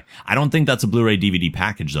Blu-ray. I don't think that's a Blu-ray DVD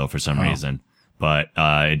package though for some reason, but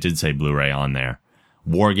it did say Blu-ray on there.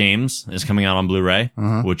 War Games is coming out on Blu-ray,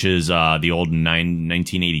 which is the old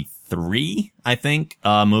 1983, I think,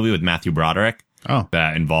 movie with Matthew Broderick. Oh.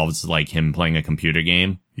 That involves like him playing a computer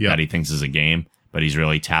game that he thinks is a game, but he's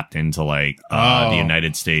really tapped into like the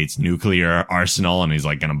United States nuclear arsenal, and he's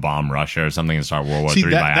like going to bomb Russia or something and start World War III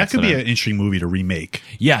by accident. That could be an interesting movie to remake.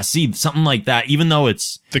 Yeah, see, something like that, even though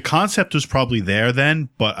it's... The concept was probably there then,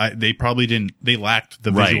 but they probably didn't... They lacked the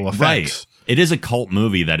visual effects. Right. It is a cult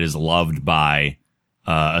movie that is loved by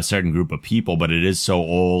a certain group of people, but it is so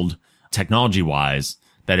old technology-wise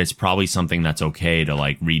that it's probably something that's okay to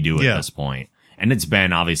like redo at this point. And it's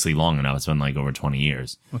been obviously long enough. It's been like over 20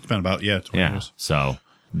 years. It's been about, 20 years. So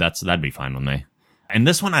that'd be fine with me. And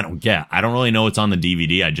this one I don't get. I don't really know what's on the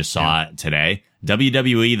DVD. I just saw it today.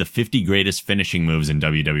 WWE, the 50 greatest finishing moves in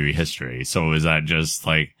WWE history. So is that just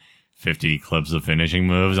like 50 clips of finishing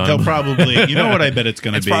moves? They'll probably, you know what I bet it's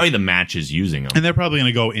going to be? It's probably the matches using them. And they're probably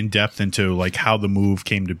going to go in depth into like how the move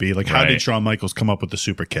came to be. Like how did Shawn Michaels come up with the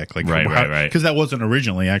super kick? Like, right. Because that wasn't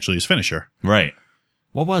originally actually his finisher. Right.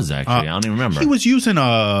 What was it, actually? I don't even remember. He was using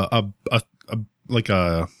a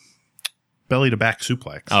belly to back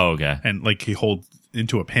suplex. Oh, okay. And like he holds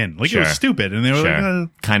into a pin. Like it was stupid. And they were like,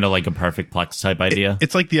 kind of like a perfect plex type idea.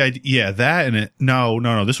 It's like the idea. Yeah, that and it.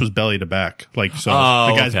 No. This was belly to back. Like, so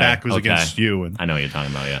the guy's back was against you. And I know what you're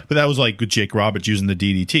talking about, yeah. But that was like with Jake Roberts using the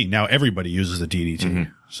DDT. Now everybody uses the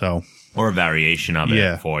DDT. So. Or a variation of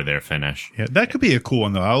it for their finish. Yeah, that could be a cool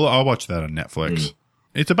one though. I'll watch that on Netflix.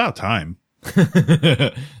 It's about time.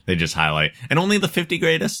 They just highlight. And only the 50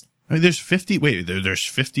 greatest? I mean, there's 50. Wait, there's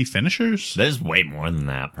 50 finishers? There's way more than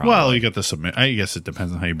that, probably. Well, you got the submit. I guess it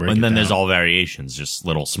depends on how you break it down. And then there's all variations, just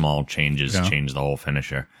little small changes change the whole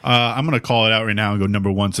finisher. I'm going to call it out right now and go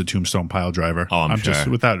number one's the Tombstone Pile Driver. Oh, I'm sure. Just,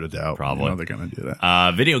 without a doubt. Probably. You know they're going to do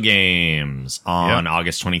that. Video games on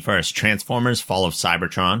August 21st. Transformers Fall of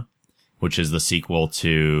Cybertron, which is the sequel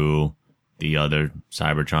to the other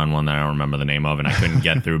Cybertron one that I don't remember the name of, and I couldn't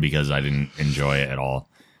get through because I didn't enjoy it at all.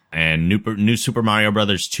 And new Super Mario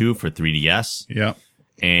Brothers 2 for 3DS. Yeah.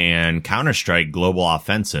 And Counter-Strike Global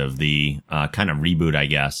Offensive, the kind of reboot, I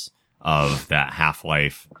guess, of that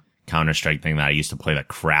Half-Life Counter-Strike thing that I used to play the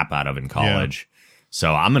crap out of in college. Yeah.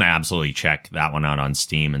 So I'm going to absolutely check that one out on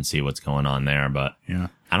Steam and see what's going on there. But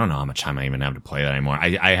I don't know how much time I even have to play that anymore.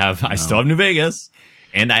 I still have New Vegas,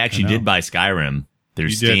 and I actually did buy Skyrim through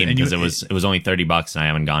Steam because it was only $30 and I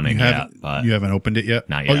haven't gotten it yet. But you haven't opened it yet?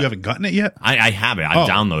 Not yet. Oh, you haven't gotten it yet? I have it. I've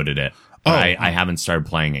downloaded it. But I haven't started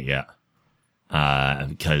playing it yet.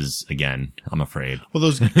 Because again, I'm afraid. Well,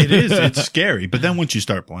 it's scary, but then once you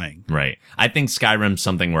start playing. Right. I think Skyrim's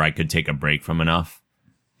something where I could take a break from enough.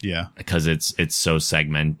 Yeah. Because it's so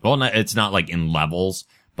segmented. Well, it's not like in levels,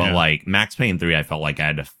 but like Max Payne 3, I felt like I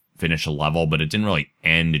had to finish a level, but it didn't really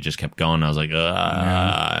end. It just kept going. I was like,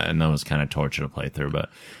 and that was kind of torture to play through.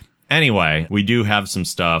 But anyway, we do have some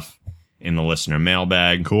stuff in the listener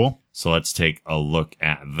mailbag. Cool. So let's take a look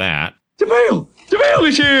at that. DeVale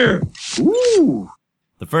is here. Ooh.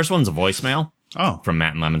 The first one's a voicemail. From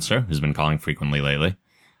Matt and Lemonster, who's been calling frequently lately.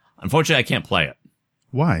 Unfortunately, I can't play it.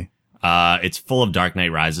 Why? It's full of Dark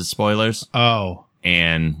Knight Rises spoilers. Oh.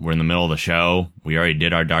 And we're in the middle of the show. We already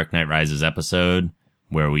did our Dark Knight Rises episode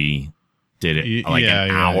where we did it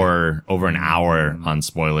over an hour on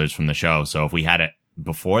spoilers from the show. So if we had it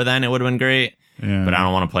before then, it would have been great. Yeah. But I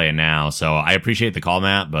don't want to play it now. So I appreciate the call,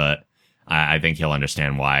 Matt, but I think he'll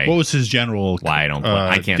understand why. What was his general? Why I don't play.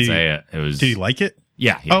 I can't say it. It was. Did he like it?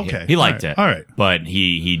 Yeah. Okay. He liked it. All right. But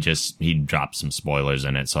he dropped some spoilers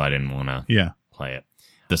in it, so I didn't want to play it.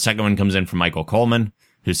 The second one comes in from Michael Coleman,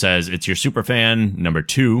 who says, "It's your super fan number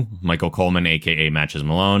 2, Michael Coleman, aka Matches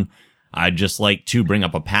Malone. I'd just like to bring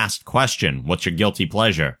up a past question. What's your guilty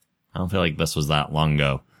pleasure?" I don't feel like this was that long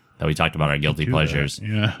ago that we talked about our guilty pleasures.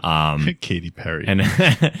 That. Yeah. Katy Perry. And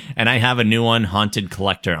and I have a new one, Haunted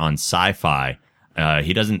Collector on Sci-Fi.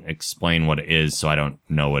 He doesn't explain what it is, so I don't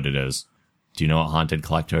know what it is. Do you know what Haunted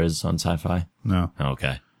Collector is on Sci-Fi? No.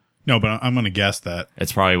 Okay. No, but I'm going to guess that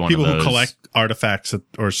it's probably one people of those who collect artifacts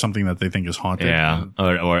or something that they think is haunted. Yeah.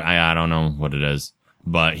 Or I don't know what it is.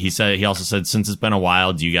 But he also said, since it's been a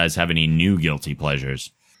while, do you guys have any new guilty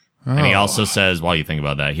pleasures? And he also says, while you think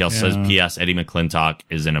about that, he also says, P.S. Eddie McClintock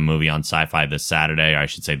is in a movie on Sci-Fi this Saturday, or I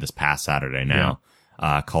should say this past Saturday now,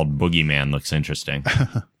 called Boogeyman. Looks interesting.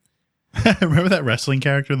 Remember that wrestling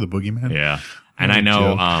character, the Boogeyman? Yeah. And I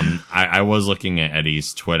know, I was looking at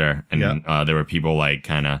Eddie's Twitter, and there were people like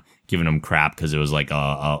kind of giving him crap because it was like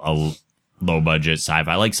a low budget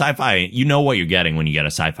sci-fi. Like sci-fi, you know what you're getting when you get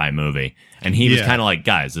a sci-fi movie. And he was kind of like,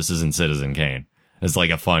 guys, this isn't Citizen Kane. It's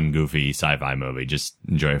like a fun, goofy sci-fi movie. Just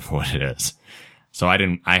enjoy it for what it is. So I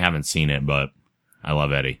haven't seen it, but I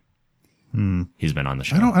love Eddie. He's been on the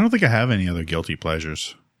show. I don't think I have any other guilty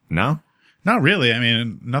pleasures. No? Not really. I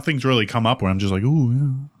mean, nothing's really come up where I'm just like, ooh,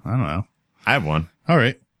 yeah, I don't know. I have one. All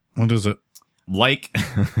right. What is it? Like,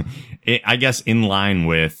 I guess in line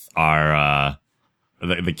with our,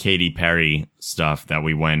 the Katy Perry stuff that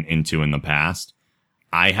we went into in the past,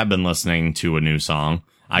 I have been listening to a new song.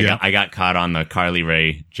 I got caught on the Carly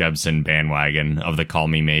Rae Jepsen bandwagon of the Call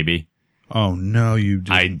Me Maybe. Oh, no, you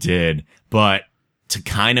did. I did. But to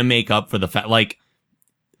kind of make up for the fact, like,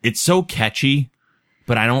 it's so catchy,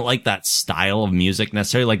 but I don't like that style of music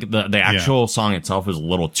necessarily. Like, the actual song itself is a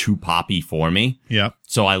little too poppy for me. Yeah.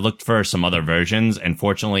 So I looked for some other versions, and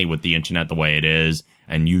fortunately, with the internet the way it is,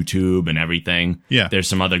 and YouTube and everything, there's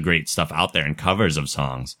some other great stuff out there and covers of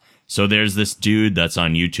songs. So there's this dude that's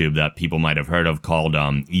on YouTube that people might have heard of called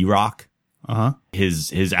E-Rock. Uh-huh.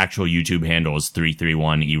 His actual YouTube handle is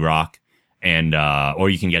 331 E-Rock. And or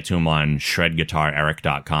you can get to him on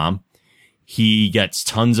shredguitareric.com. He gets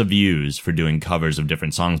tons of views for doing covers of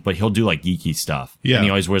different songs, but he'll do like geeky stuff. Yeah. And he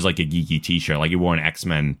always wears like a geeky t-shirt. Like he wore an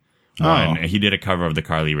X-Men one. He did a cover of the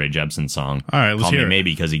Carly Rae Jepsen song. All right, let's Call hear Me it.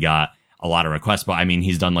 Maybe, because he got a lot of requests, but I mean,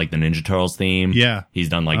 he's done like the Ninja Turtles theme. Yeah. He's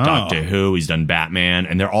done like Doctor Who. He's done Batman,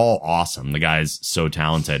 and they're all awesome. The guy's so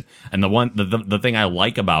talented. And the thing I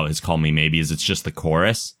like about his Call Me Maybe is it's just the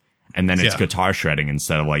chorus, and then it's guitar shredding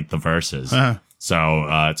instead of like the verses. Uh-huh. So,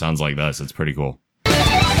 it sounds like this. It's pretty cool.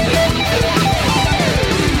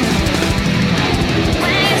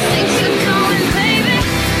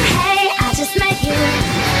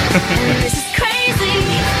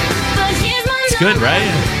 It's good,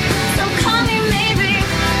 right? So call me maybe.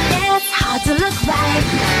 It's hard to look right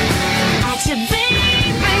at you,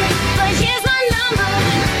 baby, but here's my number.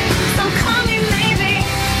 So call me maybe.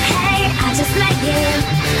 Hey, I just met you,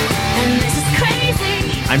 and this is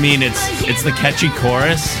crazy. I mean, it's the catchy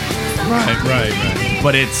chorus, Right.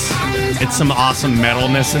 but it's some awesome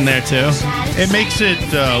metalness in there too. It makes it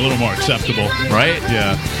a little more acceptable. Right?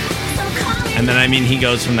 Yeah. And then, I mean, he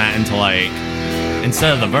goes from that into like,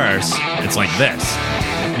 instead of the verse, it's like this.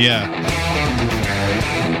 Yeah.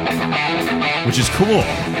 Which is cool.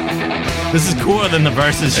 This is cooler than the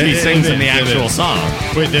verses she sings in the actual song.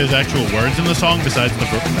 Wait, there's actual words in the song besides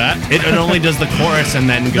that? It only does the chorus and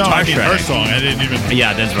then guitar shredding. Her song. I didn't even.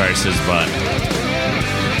 Yeah, there's verses, but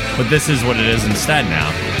this is what it is instead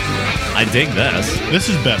now. I dig this. This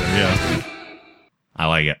is better, yeah. I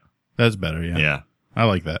like it. That's better, yeah. Yeah. I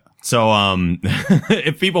like that. So,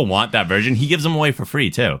 if people want that version, he gives them away for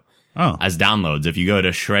free too. Oh. As downloads. If you go to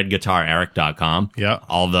shredguitareric.com,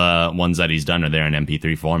 all the ones that he's done are there in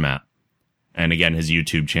MP3 format. And again, his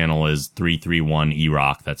YouTube channel is 331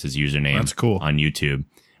 E-Rock. That's his username. That's cool. On YouTube.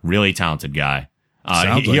 Really talented guy. He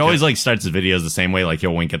like always like starts his videos the same way. Like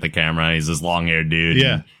he'll wink at the camera. He's this long haired dude.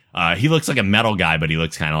 Yeah. And, he looks like a metal guy, but he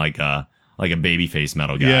looks kind of like a babyface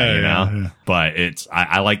metal guy, you know? Yeah. But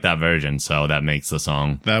I like that version. So that makes the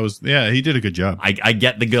song. He did a good job. I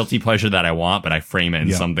get the guilty pleasure that I want, but I frame it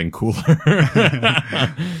in something cooler.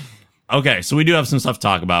 Okay. So we do have some stuff to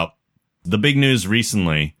talk about. The big news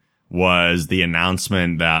recently was the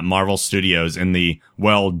announcement that Marvel Studios, in the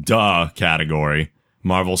well, duh category,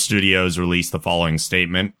 Marvel Studios released the following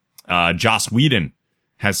statement. Joss Whedon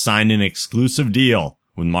has signed an exclusive deal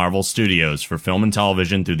with Marvel Studios for film and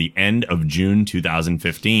television through the end of June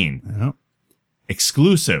 2015. Yep.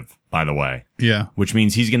 Exclusive, by the way. Yeah. Which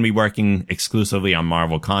means he's going to be working exclusively on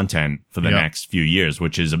Marvel content for the next few years,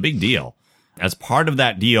 which is a big deal. As part of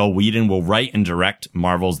that deal, Whedon will write and direct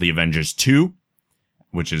Marvel's The Avengers 2,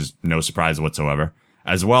 which is no surprise whatsoever,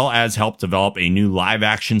 as well as help develop a new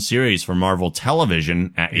live-action series for Marvel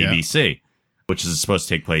Television at ABC, which is supposed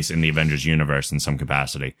to take place in the Avengers universe in some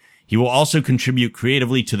capacity. He will also contribute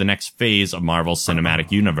creatively to the next phase of Marvel's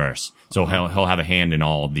cinematic universe. So he'll have a hand in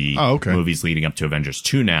all of the movies leading up to Avengers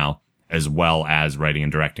 2 now, as well as writing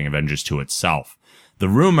and directing Avengers 2 itself. The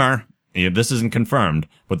rumor, this isn't confirmed,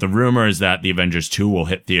 but the rumor is that the Avengers 2 will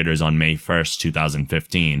hit theaters on May 1st,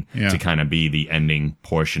 2015 to kind of be the ending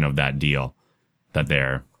portion of that deal that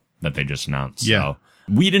they just announced. Yeah. So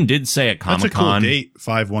Whedon did say at Comic-Con. That's a cool date,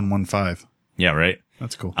 5115. Yeah, right?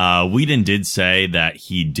 That's cool. Whedon did say that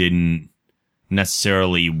he didn't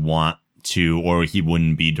necessarily want to, or he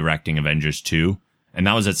wouldn't be directing Avengers 2. And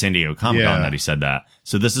that was at San Diego Comic-Con that he said that.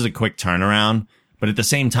 So this is a quick turnaround. But at the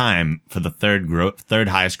same time, for the third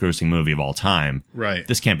highest grossing movie of all time, right?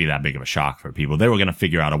 This can't be that big of a shock for people. They were going to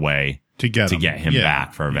figure out a way to get him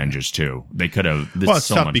back for Avengers 2. They could have. Well, it's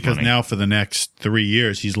tough because now for the next 3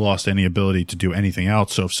 years, he's lost any ability to do anything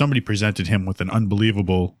else. So if somebody presented him with an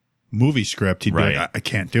unbelievable movie script, he'd be like, I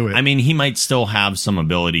can't do it. I mean, he might still have some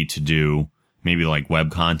ability to do maybe like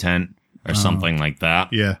web content or something like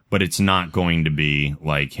that. Yeah. But it's not going to be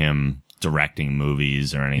like him directing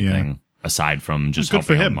movies or anything. Yeah. Aside from just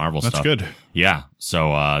helping out Marvel stuff. That's good. Yeah.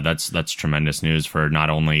 So, that's tremendous news for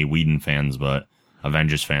not only Whedon fans, but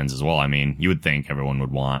Avengers fans as well. I mean, you would think everyone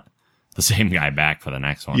would want the same guy back for the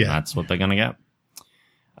next one. Yeah. That's what they're going to get.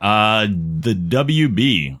 The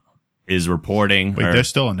WB is reporting. Wait, they're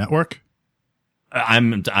still a network? I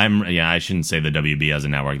shouldn't say the WB as a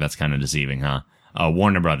network. That's kind of deceiving, huh?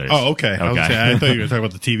 Warner Brothers. Oh, okay. I thought you were talking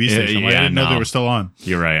about the TV station. I didn't know they were still on.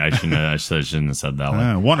 You're right. I shouldn't have said that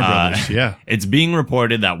one. Warner Brothers, yeah. It's being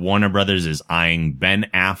reported that Warner Brothers is eyeing Ben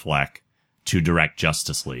Affleck to direct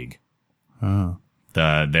Justice League. Oh.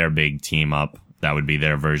 Their big team up. That would be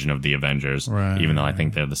their version of the Avengers. Right. Even though I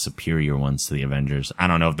think they're the superior ones to the Avengers. I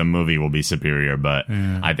don't know if the movie will be superior, but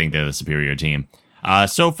I think they're the superior team.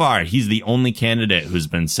 So far, he's the only candidate who's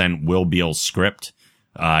been sent Will Beall's script.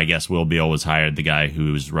 I guess Will Beall was hired, the guy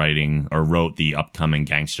who's writing or wrote the upcoming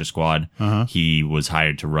Gangster Squad. He was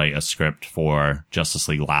hired to write a script for Justice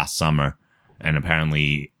League last summer. And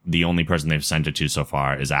apparently the only person they've sent it to so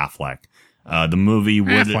far is Affleck. The movie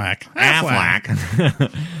would... Affleck.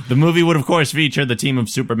 The movie would, of course, feature the team of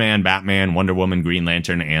Superman, Batman, Wonder Woman, Green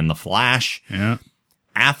Lantern, and The Flash. Yeah.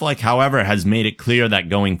 Affleck, however, has made it clear that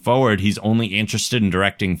going forward, he's only interested in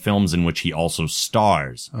directing films in which he also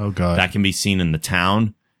stars. Oh, God. That can be seen in The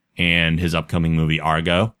Town and his upcoming movie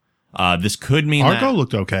Argo. This could mean Argo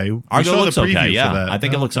looked okay. Argo looks okay, yeah. I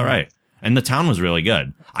think it looks all right. And The Town was really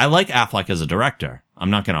good. I like Affleck as a director. I'm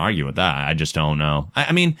not going to argue with that. I just don't know.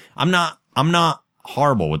 I mean, I'm not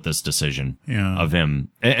horrible with this decision of him.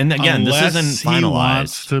 And again, unless this isn't finalized. He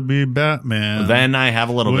wants to be Batman. Then I have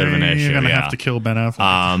a little bit of an issue. You're going to have to kill Ben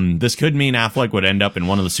Affleck. This could mean Affleck would end up in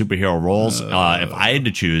one of the superhero roles. If I had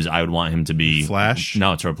to choose, I would want him to be Flash.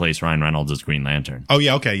 No, to replace Ryan Reynolds as Green Lantern. Oh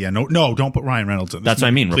yeah, okay, yeah. No, don't put Ryan Reynolds in. That's what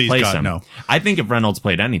I mean. Please, replace God, him. No. I think if Reynolds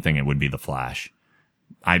played anything, it would be the Flash.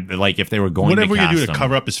 I like if they were going whatever to cast you do to him.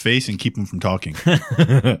 cover up his face and keep him from talking.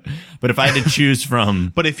 But if I had to choose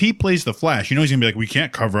from, but if he plays the Flash, he's gonna be like, we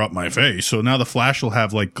can't cover up my face. So now the Flash will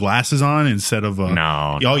have like glasses on instead of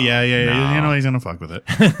no. Oh yeah. You know he's gonna fuck with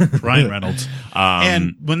it. Ryan Reynolds.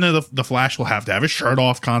 And when the Flash will have to have his shirt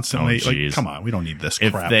off constantly. Like, come on, we don't need this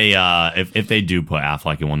crap. If they do put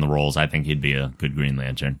Affleck in one of the roles, I think he'd be a good Green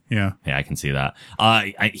Lantern. Yeah, I can see that.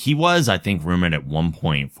 He was, I think, rumored at one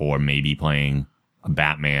point for maybe playing a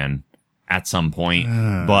Batman at some point,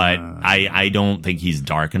 but I don't think he's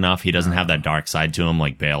dark enough. He doesn't have that dark side to him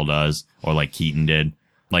like Bale does or like Keaton did.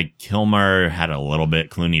 Like Kilmer had a little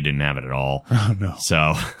bit, Clooney didn't have it at all. Oh no.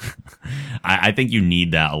 So I think you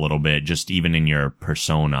need that a little bit, just even in your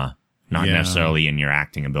persona, not necessarily in your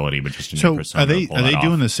acting ability, but just in your persona. Are they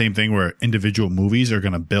doing the same thing where individual movies are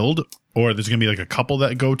going to build, or there's going to be like a couple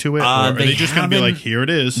that go to it, or are they just going to be like, here it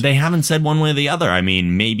is? They haven't said one way or the other. I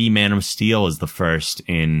mean, maybe Man of Steel is the first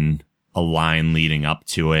in a line leading up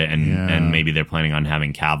to it, and maybe they're planning on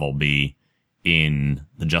having Cavill be in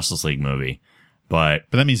the Justice League movie. But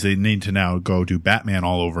that means they need to now go do Batman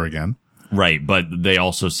all over again. Right, but they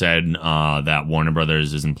also said that Warner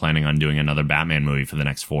Brothers isn't planning on doing another Batman movie for the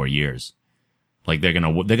next 4 years. Like they're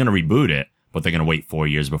gonna reboot it, but they're gonna wait 4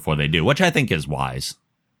 years before they do, which I think is wise.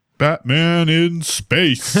 Batman in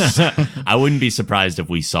space. I wouldn't be surprised if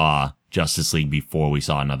we saw Justice League before we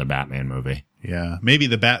saw another Batman movie. Yeah, maybe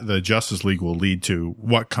the Justice League will lead to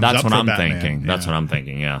what comes up for Batman. That's what I'm thinking. That's what I'm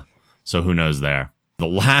thinking. Yeah. So who knows there? The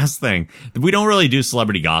last thing, we don't really do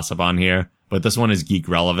celebrity gossip on here, but this one is geek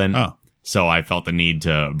relevant. Oh. So I felt the need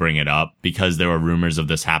to bring it up because there were rumors of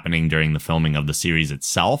this happening during the filming of the series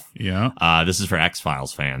itself. Yeah. This is for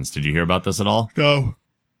X-Files fans. Did you hear about this at all? No.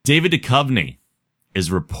 David Duchovny is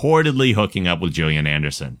reportedly hooking up with Gillian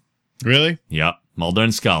Anderson. Really? Yep. Mulder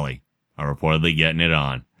and Scully are reportedly getting it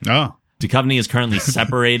on. Oh. Duchovny is currently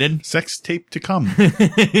separated. Sex tape to come.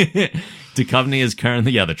 Duchovny is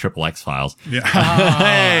currently, the Triple X-Files. Yeah.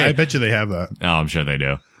 Hey. I bet you they have that. Oh, I'm sure they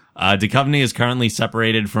do. Duchovny is currently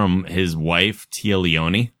separated from his wife, Tia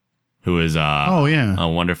Leone. who is a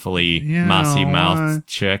wonderfully mousy mouthed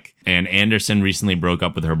chick. And Anderson recently broke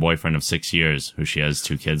up with her boyfriend of 6 years, who she has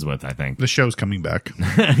 2 kids with, I think. The show's coming back.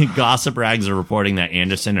 Gossip rags are reporting that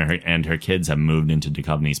Anderson and her kids have moved into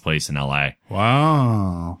Duchovny's place in LA.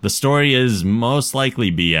 Wow. The story is most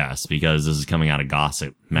likely BS because this is coming out of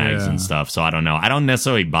gossip mags and stuff. So I don't know. I don't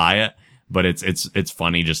necessarily buy it, but it's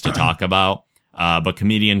funny just to talk about. But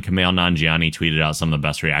comedian Kumail Nanjiani tweeted out some of the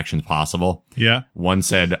best reactions possible. Yeah. One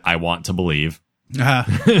said, "I want to believe."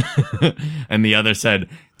 And the other said,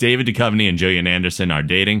 "David Duchovny and Gillian Anderson are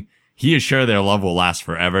dating. He is sure their love will last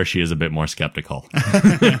forever. She is a bit more skeptical."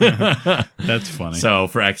 That's funny. So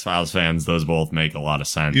for X-Files fans, those both make a lot of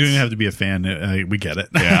sense. You don't even have to be a fan. We get it.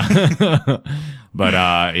 Yeah. But,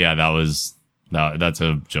 that's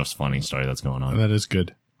a just funny story that's going on. That is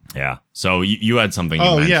good. Yeah. So you had something.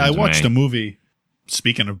 I watched a movie.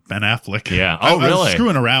 Speaking of Ben Affleck. Yeah. I really? was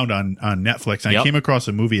screwing around on Netflix, and I came across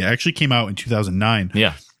a movie. It actually came out in 2009.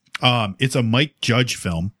 Yeah. It's a Mike Judge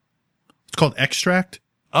film. It's called Extract.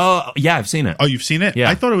 Oh, yeah, I've seen it. Oh, you've seen it? Yeah.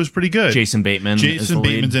 I thought it was pretty good. Jason Bateman's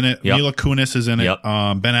in it. Yep. Mila Kunis is in it. Yep.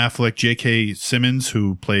 Ben Affleck, J.K. Simmons,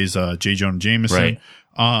 who plays J. Jonah Jameson.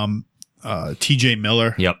 Right. T.J.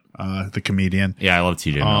 Miller. Yep. The comedian. Yeah, I love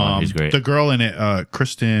T.J. Miller. He's great. The girl in it,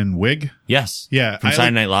 Kristen Wiig. Yes. Yeah. From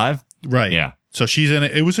Saturday Night Live? Right. Yeah. So she's in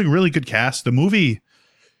it. It was a really good cast. The movie,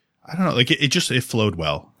 I don't know, like it flowed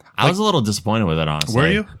well. I was a little disappointed with it, honestly. Were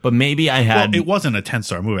you? But maybe I had... Well, it wasn't a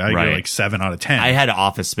 10-star movie. I gave it like 7 out of 10. I had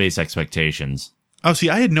Office Space expectations. Oh, see,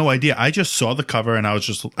 I had no idea. I just saw the cover and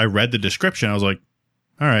I read the description. I was like,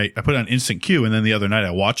 all right. I put it on instant queue. And then the other night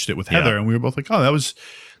I watched it with Heather and we were both like, oh, that was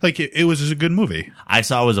like, it was a good movie. I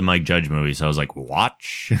saw it was a Mike Judge movie. So I was like,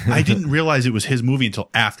 watch. I didn't realize it was his movie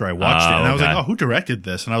until after I watched it. And I was like, oh, who directed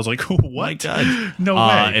this? And I was like, what? Mike Judge. No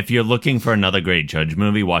way. If you're looking for another great Judge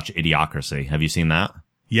movie, watch Idiocracy. Have you seen that?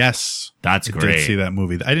 Yes. That's great. I did see that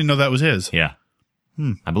movie. I didn't know that was his. Yeah.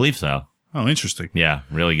 I believe so. Oh, interesting. Yeah,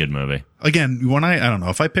 really good movie. Again, when I don't know,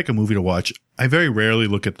 if I pick a movie to watch, I very rarely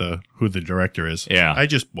look at who the director is. Yeah. I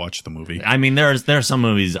just watch the movie. I mean, there are some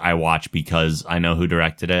movies I watch because I know who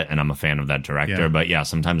directed it and I'm a fan of that director. Yeah. But yeah,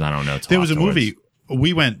 sometimes I don't know. There was a movie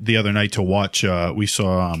we went the other night to watch. We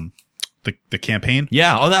saw the campaign.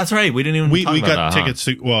 Yeah. Oh, that's right. We didn't even. We talk got about that,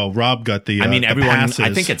 tickets. Well, Rob got the. I mean, everyone. passes.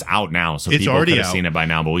 I think it's out now, so it's people already could have out. seen it by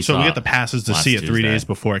now. But we got the passes to see it 3 days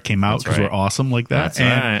before it came out because we're awesome like that. That's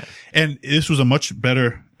right. And this was a much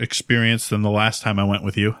better experience than the last time I went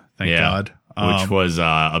with you. Thank God. Which was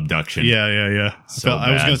abduction. Yeah.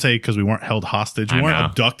 I was going to say because we weren't held hostage. We weren't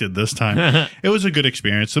abducted this time. It was a good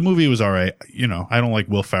experience. The movie was all right. You know, I don't like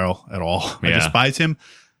Will Ferrell at all. I despise him.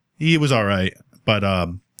 He was all right. But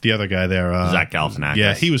the other guy there, Zach Galifianakis.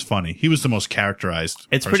 Yeah, he was funny. He was the most characterized.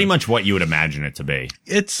 It's pretty much what you would imagine it to be.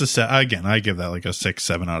 It's again, I give that like a 6,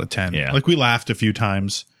 7 out of 10. Yeah. Like we laughed a few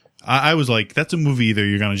times. I was like, that's a movie either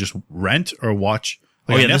you're going to just rent or watch.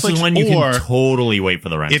 Like this is when you can totally wait for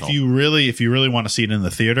the rental. If you really want to see it in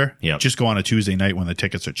the theater, just go on a Tuesday night when the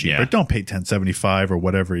tickets are cheaper. Don't pay $10.75 or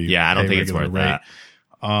whatever you. Yeah, I don't think it's worth that.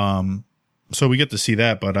 So we get to see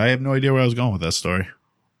that, but I have no idea where I was going with that story.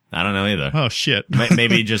 I don't know either. Oh shit!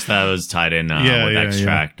 Maybe just that was tied in with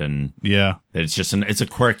Extract, and it's just it's a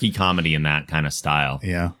quirky comedy in that kind of style.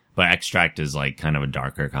 Yeah, but Extract is like kind of a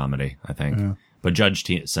darker comedy, I think. Yeah. But Judge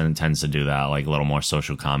tends to do that, like a little more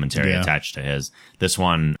social commentary attached to his. This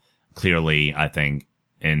one, clearly, I think,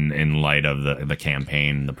 in light of the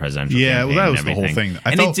campaign, the presidential campaign. Yeah, well, that was the whole thing.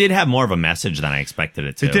 It did have more of a message than I expected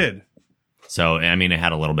it to. It did. So, I mean, it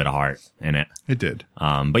had a little bit of heart in it. It did.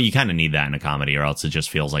 But you kind of need that in a comedy or else it just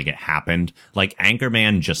feels like it happened. Like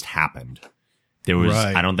Anchorman just happened. There was,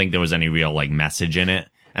 I don't think there was any real like message in it.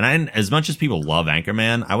 And as much as people love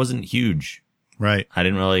Anchorman, I wasn't huge. Right. I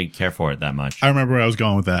didn't really care for it that much. I remember where I was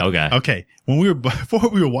going with that. Okay. Before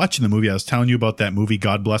we were watching the movie, I was telling you about that movie,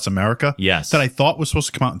 God Bless America. Yes. That I thought was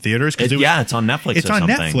supposed to come out in theaters. It's on Netflix. It's on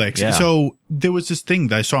Netflix. Yeah. So there was this thing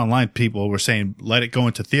that I saw online. People were saying, let it go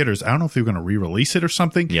into theaters. I don't know if they were going to re-release it or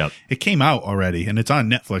something. Yep. It came out already and it's on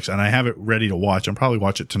Netflix and I have it ready to watch. I'll probably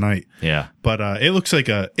watch it tonight. Yeah. But, it looks like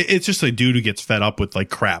it's just a dude who gets fed up with like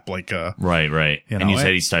crap. Like, right. You know, and you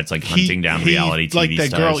said he starts like hunting down reality TV like that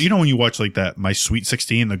stars. girl, you know, when you watch like that, My Sweet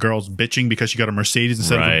 16, the girl's bitching because she got a Mercedes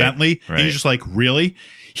instead of a Bentley. Right. And you're just like, really?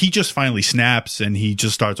 He just finally snaps and he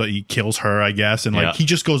just starts, he kills her, I guess. And like, he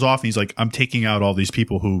just goes off and he's like, I'm taking out all these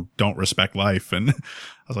people who don't respect life. And I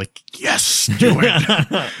was like, yes, do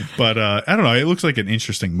it. But, I don't know. It looks like an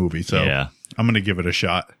interesting movie. So I'm going to give it a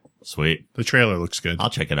shot. Sweet. The trailer looks good. I'll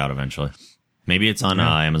check it out eventually. Maybe it's on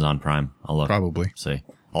Amazon Prime. I'll look. Probably. See.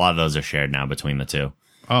 A lot of those are shared now between the two.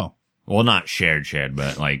 Oh. Well, not shared,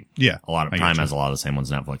 but like Yeah, a lot of I Prime getcha. has a lot of the same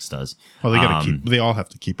ones Netflix does. Well, they got to they all have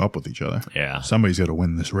to keep up with each other. Yeah. Somebody's got to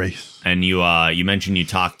win this race. And you mentioned you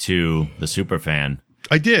talked to the superfan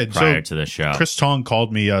I did. prior to the show. Chris Tong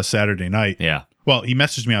called me Saturday night. Yeah. Well, he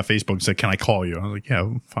messaged me on Facebook and said, "Can I call you?" I was like,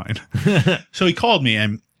 "Yeah, fine." So he called me,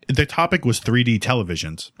 and the topic was 3D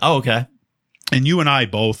televisions. Oh, okay. And you and I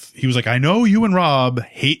both, he was like, "I know you and Rob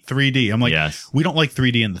hate 3D." I'm like, Yes. "We don't like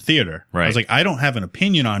 3D in the theater." Right. I was like, "I don't have an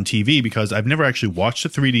opinion on TV because I've never actually watched a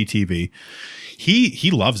 3D TV." He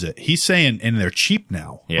loves it. He's saying, and they're cheap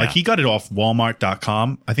now. Yeah. Like he got it off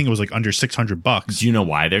Walmart.com. I think it was like under $600. Do you know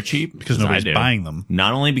why they're cheap? Because I nobody's do. buying them.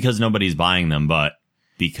 Not only because nobody's buying them, but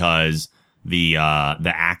because the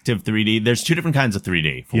active 3D, there's two different kinds of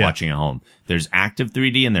 3D for Yeah. watching at home. There's active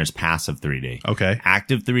 3D and there's passive 3D. Okay.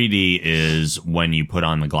 Active 3D is when you put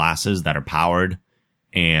on the glasses that are powered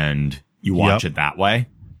and you watch Yep. it that way.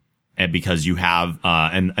 And because you have,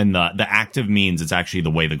 and the active means it's actually the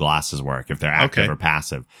way the glasses work, if they're active Okay. or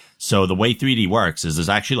passive. So the way 3D works is there's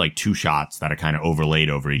actually like two shots that are kind of overlaid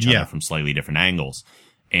over each Yeah. other from slightly different angles.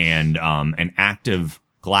 And, an active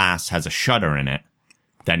glass has a shutter in it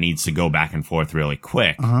that needs to go back and forth really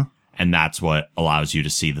quick. And that's what allows you to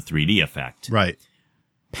see the 3D effect. Right.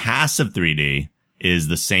 Passive 3D is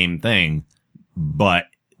the same thing, but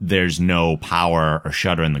there's no power or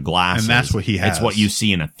shutter in the glasses. And that's what he has. It's what you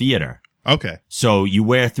see in a theater. Okay. So you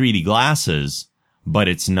wear 3D glasses, but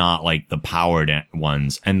it's not like the powered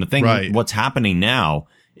ones. And the thing, Right. what's happening now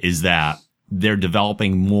is that they're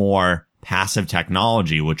developing more passive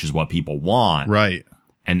technology, which is what people want. Right.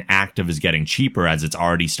 And active is getting cheaper as it's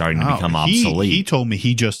already starting to become Oh, obsolete. He told me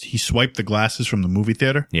he swiped the glasses from the movie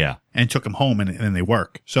theater Yeah. and took them home and they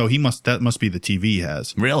work. So that must be the TV he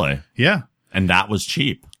has. Really? Yeah. And that was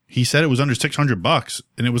cheap. He said it was under $600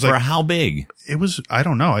 and it was For like, how big? it was, I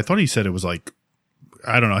don't know. I thought he said it was like,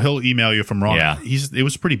 I don't know. He'll email you if I'm wrong. Yeah. It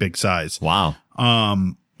was pretty big size. Wow.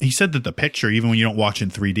 He said that the picture, even when you don't watch in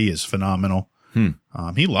 3D, is phenomenal.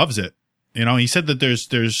 He loves it. You know, he said that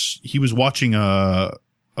he was watching a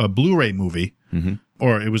Blu-ray movie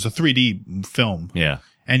or it was a 3D film. Yeah.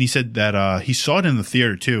 And he said that he saw it in the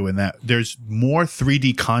theater too, and that there's more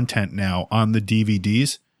 3D content now on the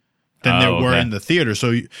DVDs than there were okay. in the theater. So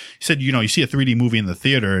he said, you see a 3D movie in the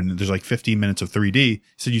theater and there's like 15 minutes of 3D. He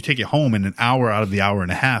said you take it home and an hour out of the hour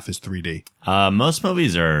and a half is 3D. Most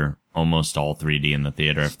movies are almost all 3D in the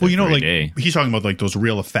theater. If they're Well, 3D. like he's talking about like those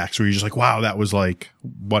real effects where you're just like, wow, that was like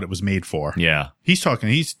what it was made for. Yeah. He's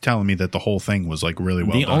telling me that the whole thing was like really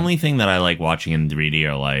well The done. only thing that I like watching in 3D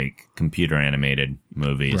are like computer animated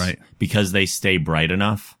movies. Right. Because they stay bright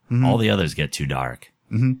enough. All the others get too dark.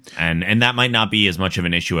 And that might not be as much of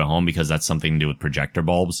an issue at home because that's something to do with projector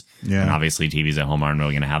bulbs. Yeah. And obviously TVs at home aren't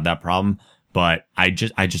really going to have that problem. But I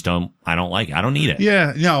don't like it. I don't need it.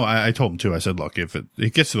 Yeah, no, I told him too. I said, look, if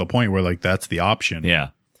it gets to the point where like that's the option. Yeah.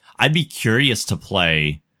 I'd be curious to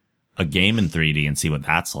play a game in 3D and see what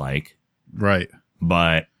that's like. Right.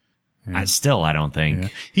 But I don't think. Yeah.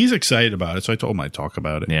 He's excited about it, so I told him I'd talk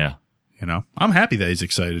about it. Yeah. I'm happy that he's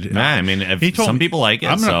excited. Nah, I mean, if He told some me- people like it,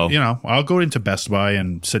 I'm so gonna, I'll go into Best Buy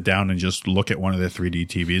and sit down and just look at one of their 3D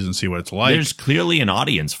TVs and see what it's like. there's clearly an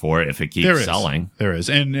audience for it if it There keeps is. selling. There is,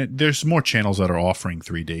 and there's more channels that are offering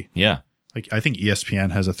 3D. Yeah. Like I think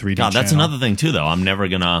ESPN has a 3D. God, that's channel. another thing too, though. I'm never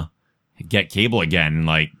gonna get cable again,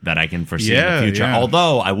 like that I can foresee in Yeah, the future. yeah.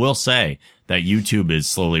 Although I will say that YouTube is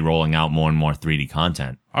slowly rolling out more and more 3D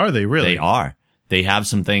content. Are they really? They are. They have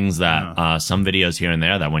some things that, some videos here and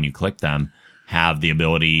there that when you click them have the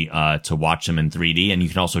ability, to watch them in 3D, and you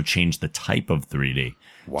can also change the type of 3D.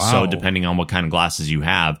 Wow. So depending on what kind of glasses you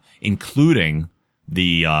have, including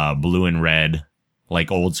the, blue and red,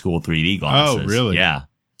 like old school 3D glasses. Oh, really? Yeah.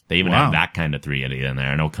 They even Wow. have that kind of 3D in there,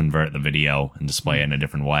 and it'll convert the video and display it in a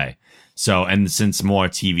different way. So, and since more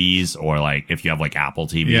TVs, or like if you have like Apple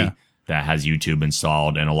TV Yeah. that has YouTube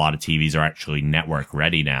installed, and a lot of TVs are actually network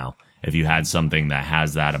ready now. If you had something that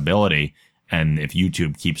has that ability, and if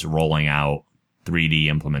YouTube keeps rolling out 3D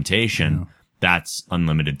implementation, that's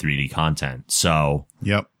unlimited 3D content. So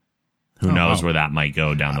Yep. who knows wow. where that might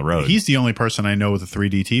go down the road. He's the only person I know with a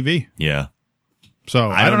 3D TV. Yeah. So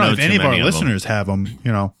I don't know if too any of our many of them. listeners have them.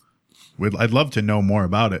 I'd love to know more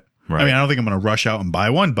about it. Right. I mean, I don't think I'm going to rush out and buy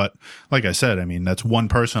one, but like I said, I mean, that's one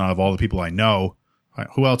person out of all the people I know.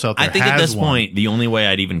 Who else out there? I think at has this one? point, the only way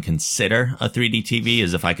I'd even consider a 3D TV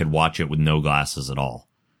is if I could watch it with no glasses at all.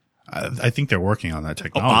 I think they're working on that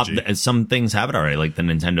technology. Some things have it already, like the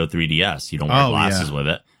Nintendo 3DS. You don't wear Oh, glasses yeah. with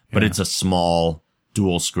it, but Yeah. it's a small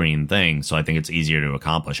dual screen thing, so I think it's easier to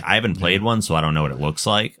accomplish. I haven't played one, so I don't know what it looks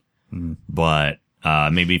like. But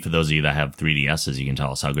maybe for those of you that have 3DSs, you can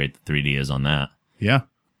tell us how great the 3D is on that. Yeah.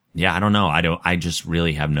 Yeah, I don't know. I just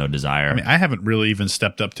really have no desire. I mean, I haven't really even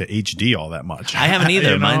stepped up to HD all that much. I haven't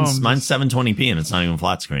either. Mine's 720p and it's not even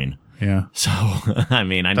flat screen. Yeah. So, I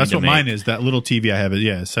mean, that's what mine is. That little TV I have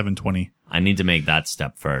is 720. I need to make that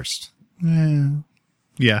step first.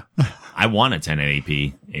 Yeah. I want a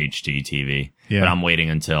 1080p HD TV, but I'm waiting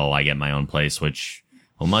until I get my own place, which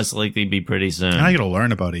will most likely be pretty soon. And I got to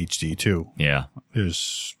learn about HD too. Yeah.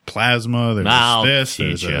 There's plasma, there's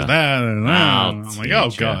there's that, and that. I'm like, oh,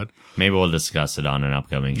 God. Maybe we'll discuss it on an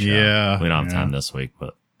upcoming show. Yeah. We don't have time this week,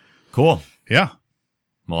 but cool. Yeah.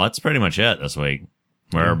 Well, that's pretty much it this week.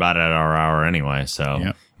 We're about at our hour anyway,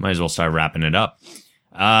 so might as well start wrapping it up.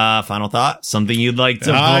 Final thought? Something you'd like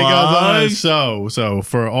to plug? So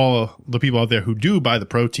for all the people out there who do buy the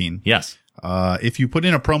protein. Yes. If you put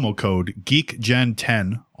in a promo code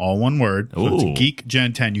GeekGen10, all one word, so it's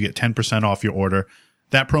GeekGen10, you get 10% off your order.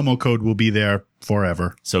 That promo code will be there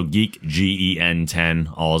forever. So Geek,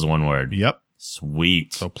 GEN10, all is one word. Yep.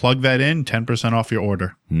 Sweet. So plug that in, 10% off your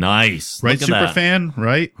order. Nice. Right, Superfan?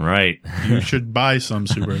 Right? Right. You should buy some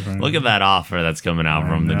Superfan. Look at that offer that's coming out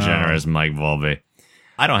from the generous Mike Volpe.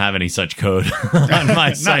 I don't have any such code on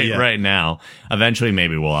my site right now. Eventually,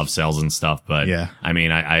 maybe we'll have sales and stuff, but I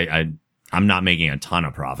mean, I'm not making a ton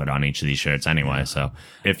of profit on each of these shirts anyway. So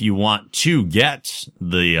if you want to get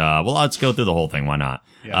the, well, let's go through the whole thing. Why not?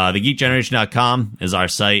 TheGeekGeneration.com is our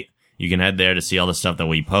site. You can head there to see all the stuff that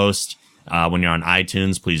we post. When you're on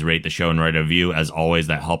iTunes, please rate the show and write a review. As always,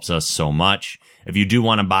 that helps us so much. If you do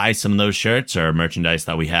want to buy some of those shirts or merchandise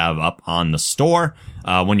that we have up on the store,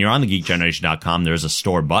 when you're on thegeekgeneration.com, there's a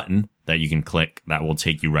store button that you can click that will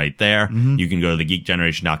take you right there. You can go to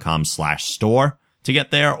thegeekgeneration.com/store to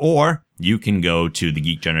get there, or you can go to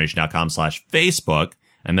thegeekgeneration.com/Facebook,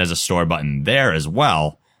 and there's a store button there as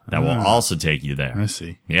well that will also take you there. I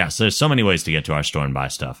see. Yeah, so there's so many ways to get to our store and buy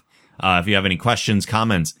stuff. If you have any questions,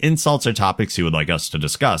 comments, insults, or topics you would like us to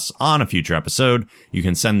discuss on a future episode, you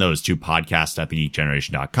can send those to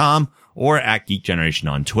podcast@thegeekgeneration.com or at Geek Generation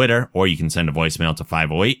on Twitter, or you can send a voicemail to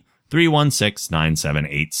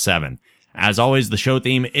 508-316-9787. As always, the show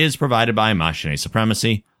theme is provided by Machine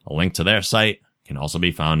Supremacy. A link to their site can also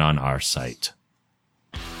be found on our site.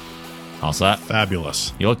 All set?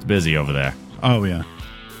 Fabulous. You looked busy over there. Oh, yeah.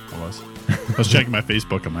 I was checking my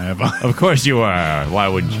Facebook on my iPhone. Of course you are. Why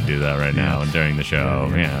wouldn't you do that right now during the show?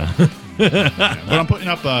 Yeah. But I'm putting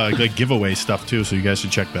up like giveaway stuff too, so you guys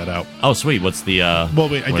should check that out. Oh, sweet. What's the well,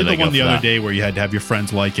 wait, I did the one the other day where you had to have your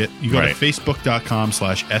friends like it. You go to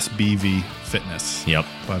facebook.com/SBVFitness. Yep.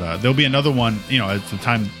 But there'll be another one, at the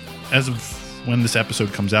time, as of when this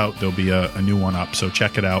episode comes out, there'll be a new one up, so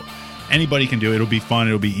check it out. Anybody can do it. It'll be fun.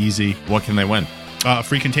 It'll be easy. What can they win? A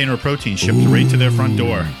free container of protein shipped right to their front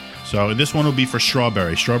door. So this one will be for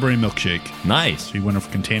strawberry milkshake. Nice. So you win a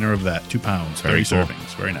container of that, 2 pounds, 30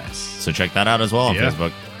 servings. Very nice. So check that out as well on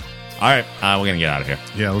Facebook. All right, we're going to get out of here.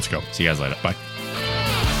 Yeah, let's go. See you guys later. Bye.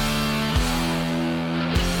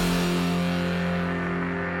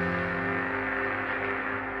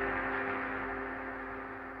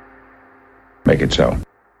 Make it so.